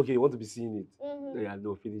 Okay, you want to be seeing it? Mm-hmm. Yeah,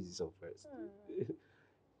 no, finish this one first.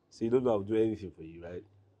 So you don't know I'll do anything for you, right?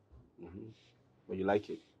 But you like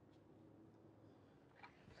it?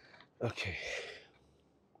 Okay.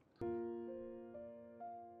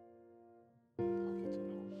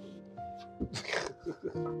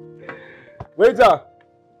 Waiter!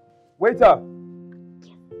 Waiter!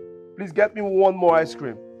 Please get me one more ice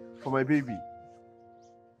cream for my baby.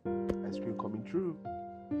 Ice cream coming through.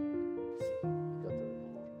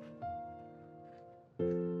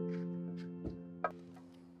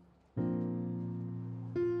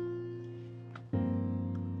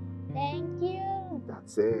 Thank you.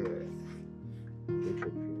 That's it. Make sure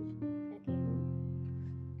you finish.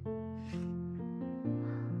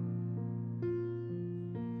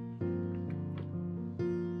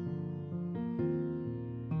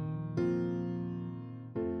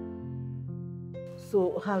 So,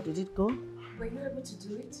 how did it go? Were you able to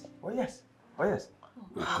do it? Oh, yes. Oh, yes.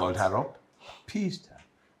 We called her up, pieced her,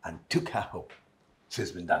 and took her home. So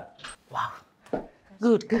it's been done. Wow.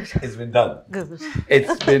 Good, good. It's been done. Good.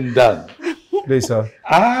 It's been done. Please, sir.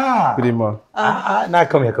 Good evening. Now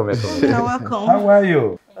come here. You're welcome. How are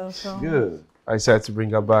you? Welcome. Good. I decided to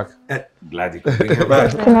bring her back. Glad you could bring her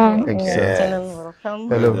back. Thank you, sir. Welcome.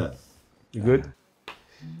 Hello. You good?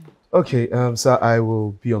 Okay, sir, I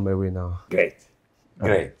will be on my way now. Great.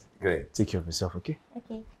 Take care of yourself, okay?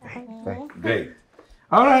 Okay. Bye. Great.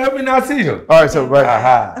 All right, hope we now see you. All right, so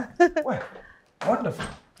bye. Well, wonderful.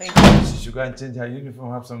 Thank you. She should go and change her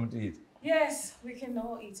uniform, have something to eat. Yes, we can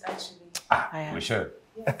all eat actually. We should.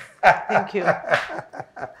 Yes. Thank you.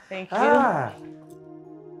 Thank you.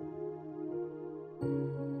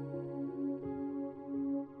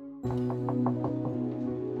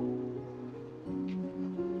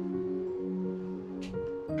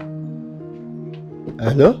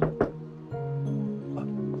 Hello?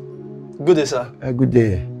 Good day, sir. Good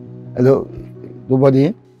day. Hello? Nobody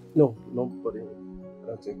in? No, nobody. I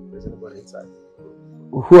don't think there's anybody inside.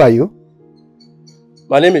 Who are you?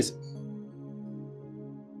 My name is...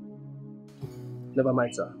 Never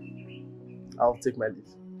mind, sir. I'll take my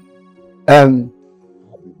leave. I'll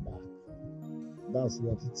be back. That's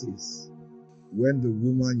what it is. When the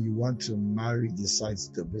woman you want to marry decides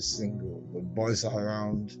to be single, the boys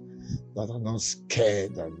around that are not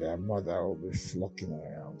scared that their mother will be flocking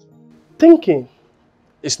around. Thinking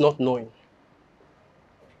is not knowing.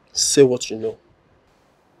 Say what you know.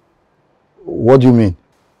 What do you mean?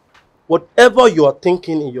 Whatever you are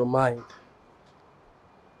thinking in your mind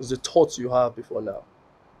is the thoughts you have before now.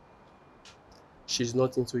 She's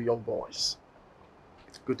not into young boys.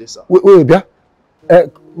 Good day, sir. Wait, Bia.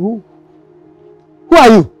 Who are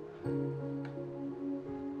you?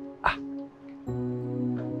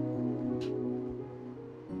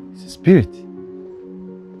 It's a spirit.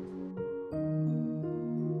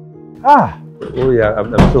 Oh yeah,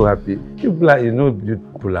 I'm so happy. People are,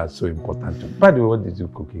 people are so important to me. By the way, what did you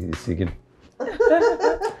cook? Is again?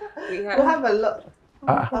 We have a lot.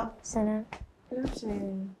 Sana. Good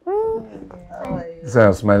afternoon. How are you? So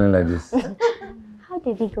I'm smiling like this.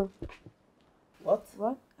 did he go? What?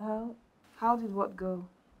 What? How did what go?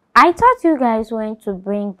 I thought you guys went to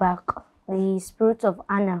bring back the spirit of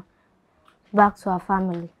Anna back to our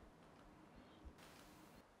family.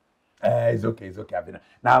 It's okay, Avina.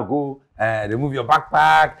 Now go remove your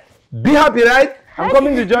backpack. Be happy, right? I'm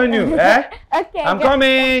coming to join you. Eh? Okay. I'm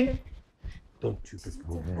coming. Don't you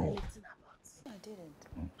people know? I didn't.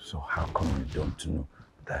 So how come you don't know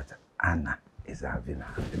that Anna is Avina?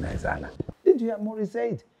 Avina is Anna. Did you hear Maurice say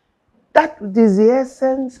it? That is the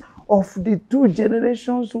essence of the two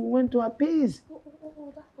generations who went to appease. Oh,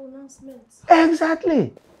 that pronouncement.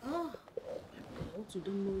 Exactly. What you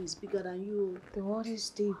don't know is bigger than you. The word is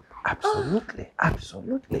deep. Absolutely,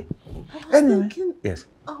 absolutely. I was thinking, yes.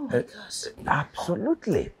 Oh my gosh.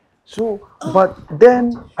 Absolutely. So, but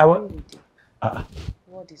then I want.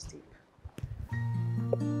 What is deep?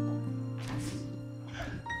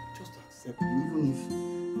 Just accept me, even if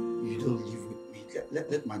you don't live with me.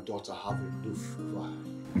 Let my daughter have a roof over her.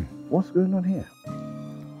 What's going on here?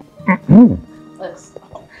 Yes,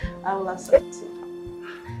 I will accept it.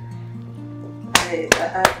 I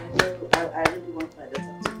really want my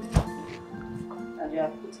daughter to be happy. And you are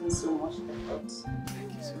putting so much effort.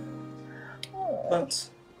 Thank you, sir. But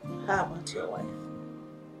how about your wife?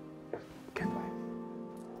 Get wife.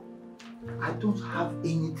 I don't have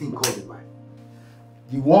anything called a wife.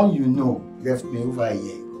 The one you know left me over a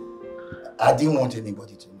year ago. I didn't want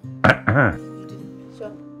anybody to know. You didn't?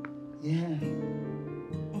 Sure. Yeah.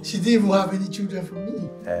 She didn't even have any children for me.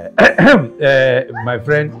 My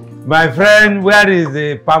friend, where is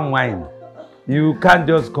the palm wine? You can't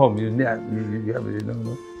just come. You know.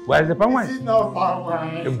 Where is the palm wine? Is it not palm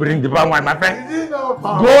wine? You bring the palm wine, my friend. Is it not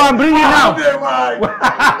palm Go and bring it now. Wine.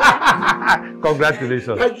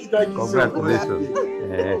 Congratulations. Thank you Congratulations. So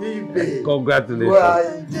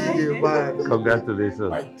Congratulations.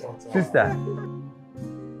 Congratulations. Sister.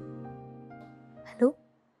 Hello?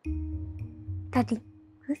 Daddy, you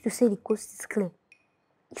used to say the coast is clear.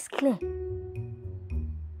 It's clear.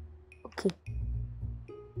 Okay.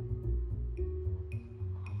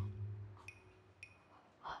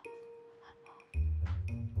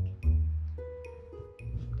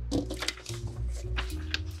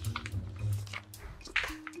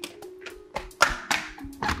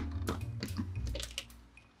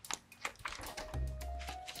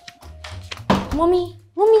 Mommy.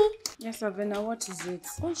 Yes, Avena, what is it?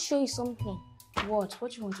 I want to show you something. What?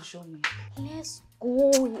 What do you want to show me? Let's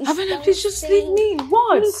go. Avena, please just leave me.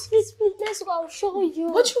 What? Please, let's go. I'll show you.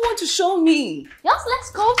 What do you want to show me? Just let's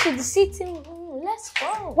go to the sitting room. Let's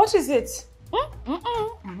go. What is it?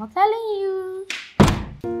 I'm not telling you.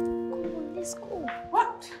 Come on, let's go.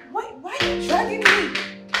 What? Why are you dragging me?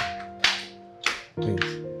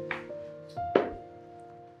 Please.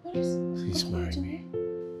 What is? Please marry me.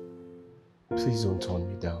 Please don't turn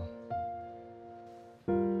me down.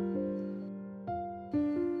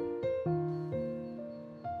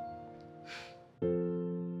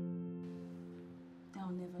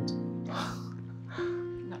 I'll never turn you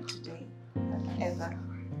down. Not today. Not ever.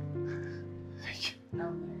 Thank you.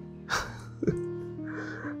 I'll marry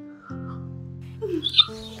you.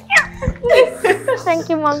 Thank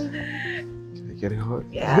you, Mom. Can I get a hug?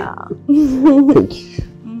 Yeah. Thank you.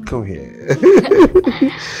 Come here.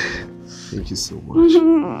 Thank you so much.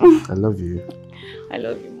 I love you. I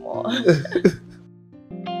love you more.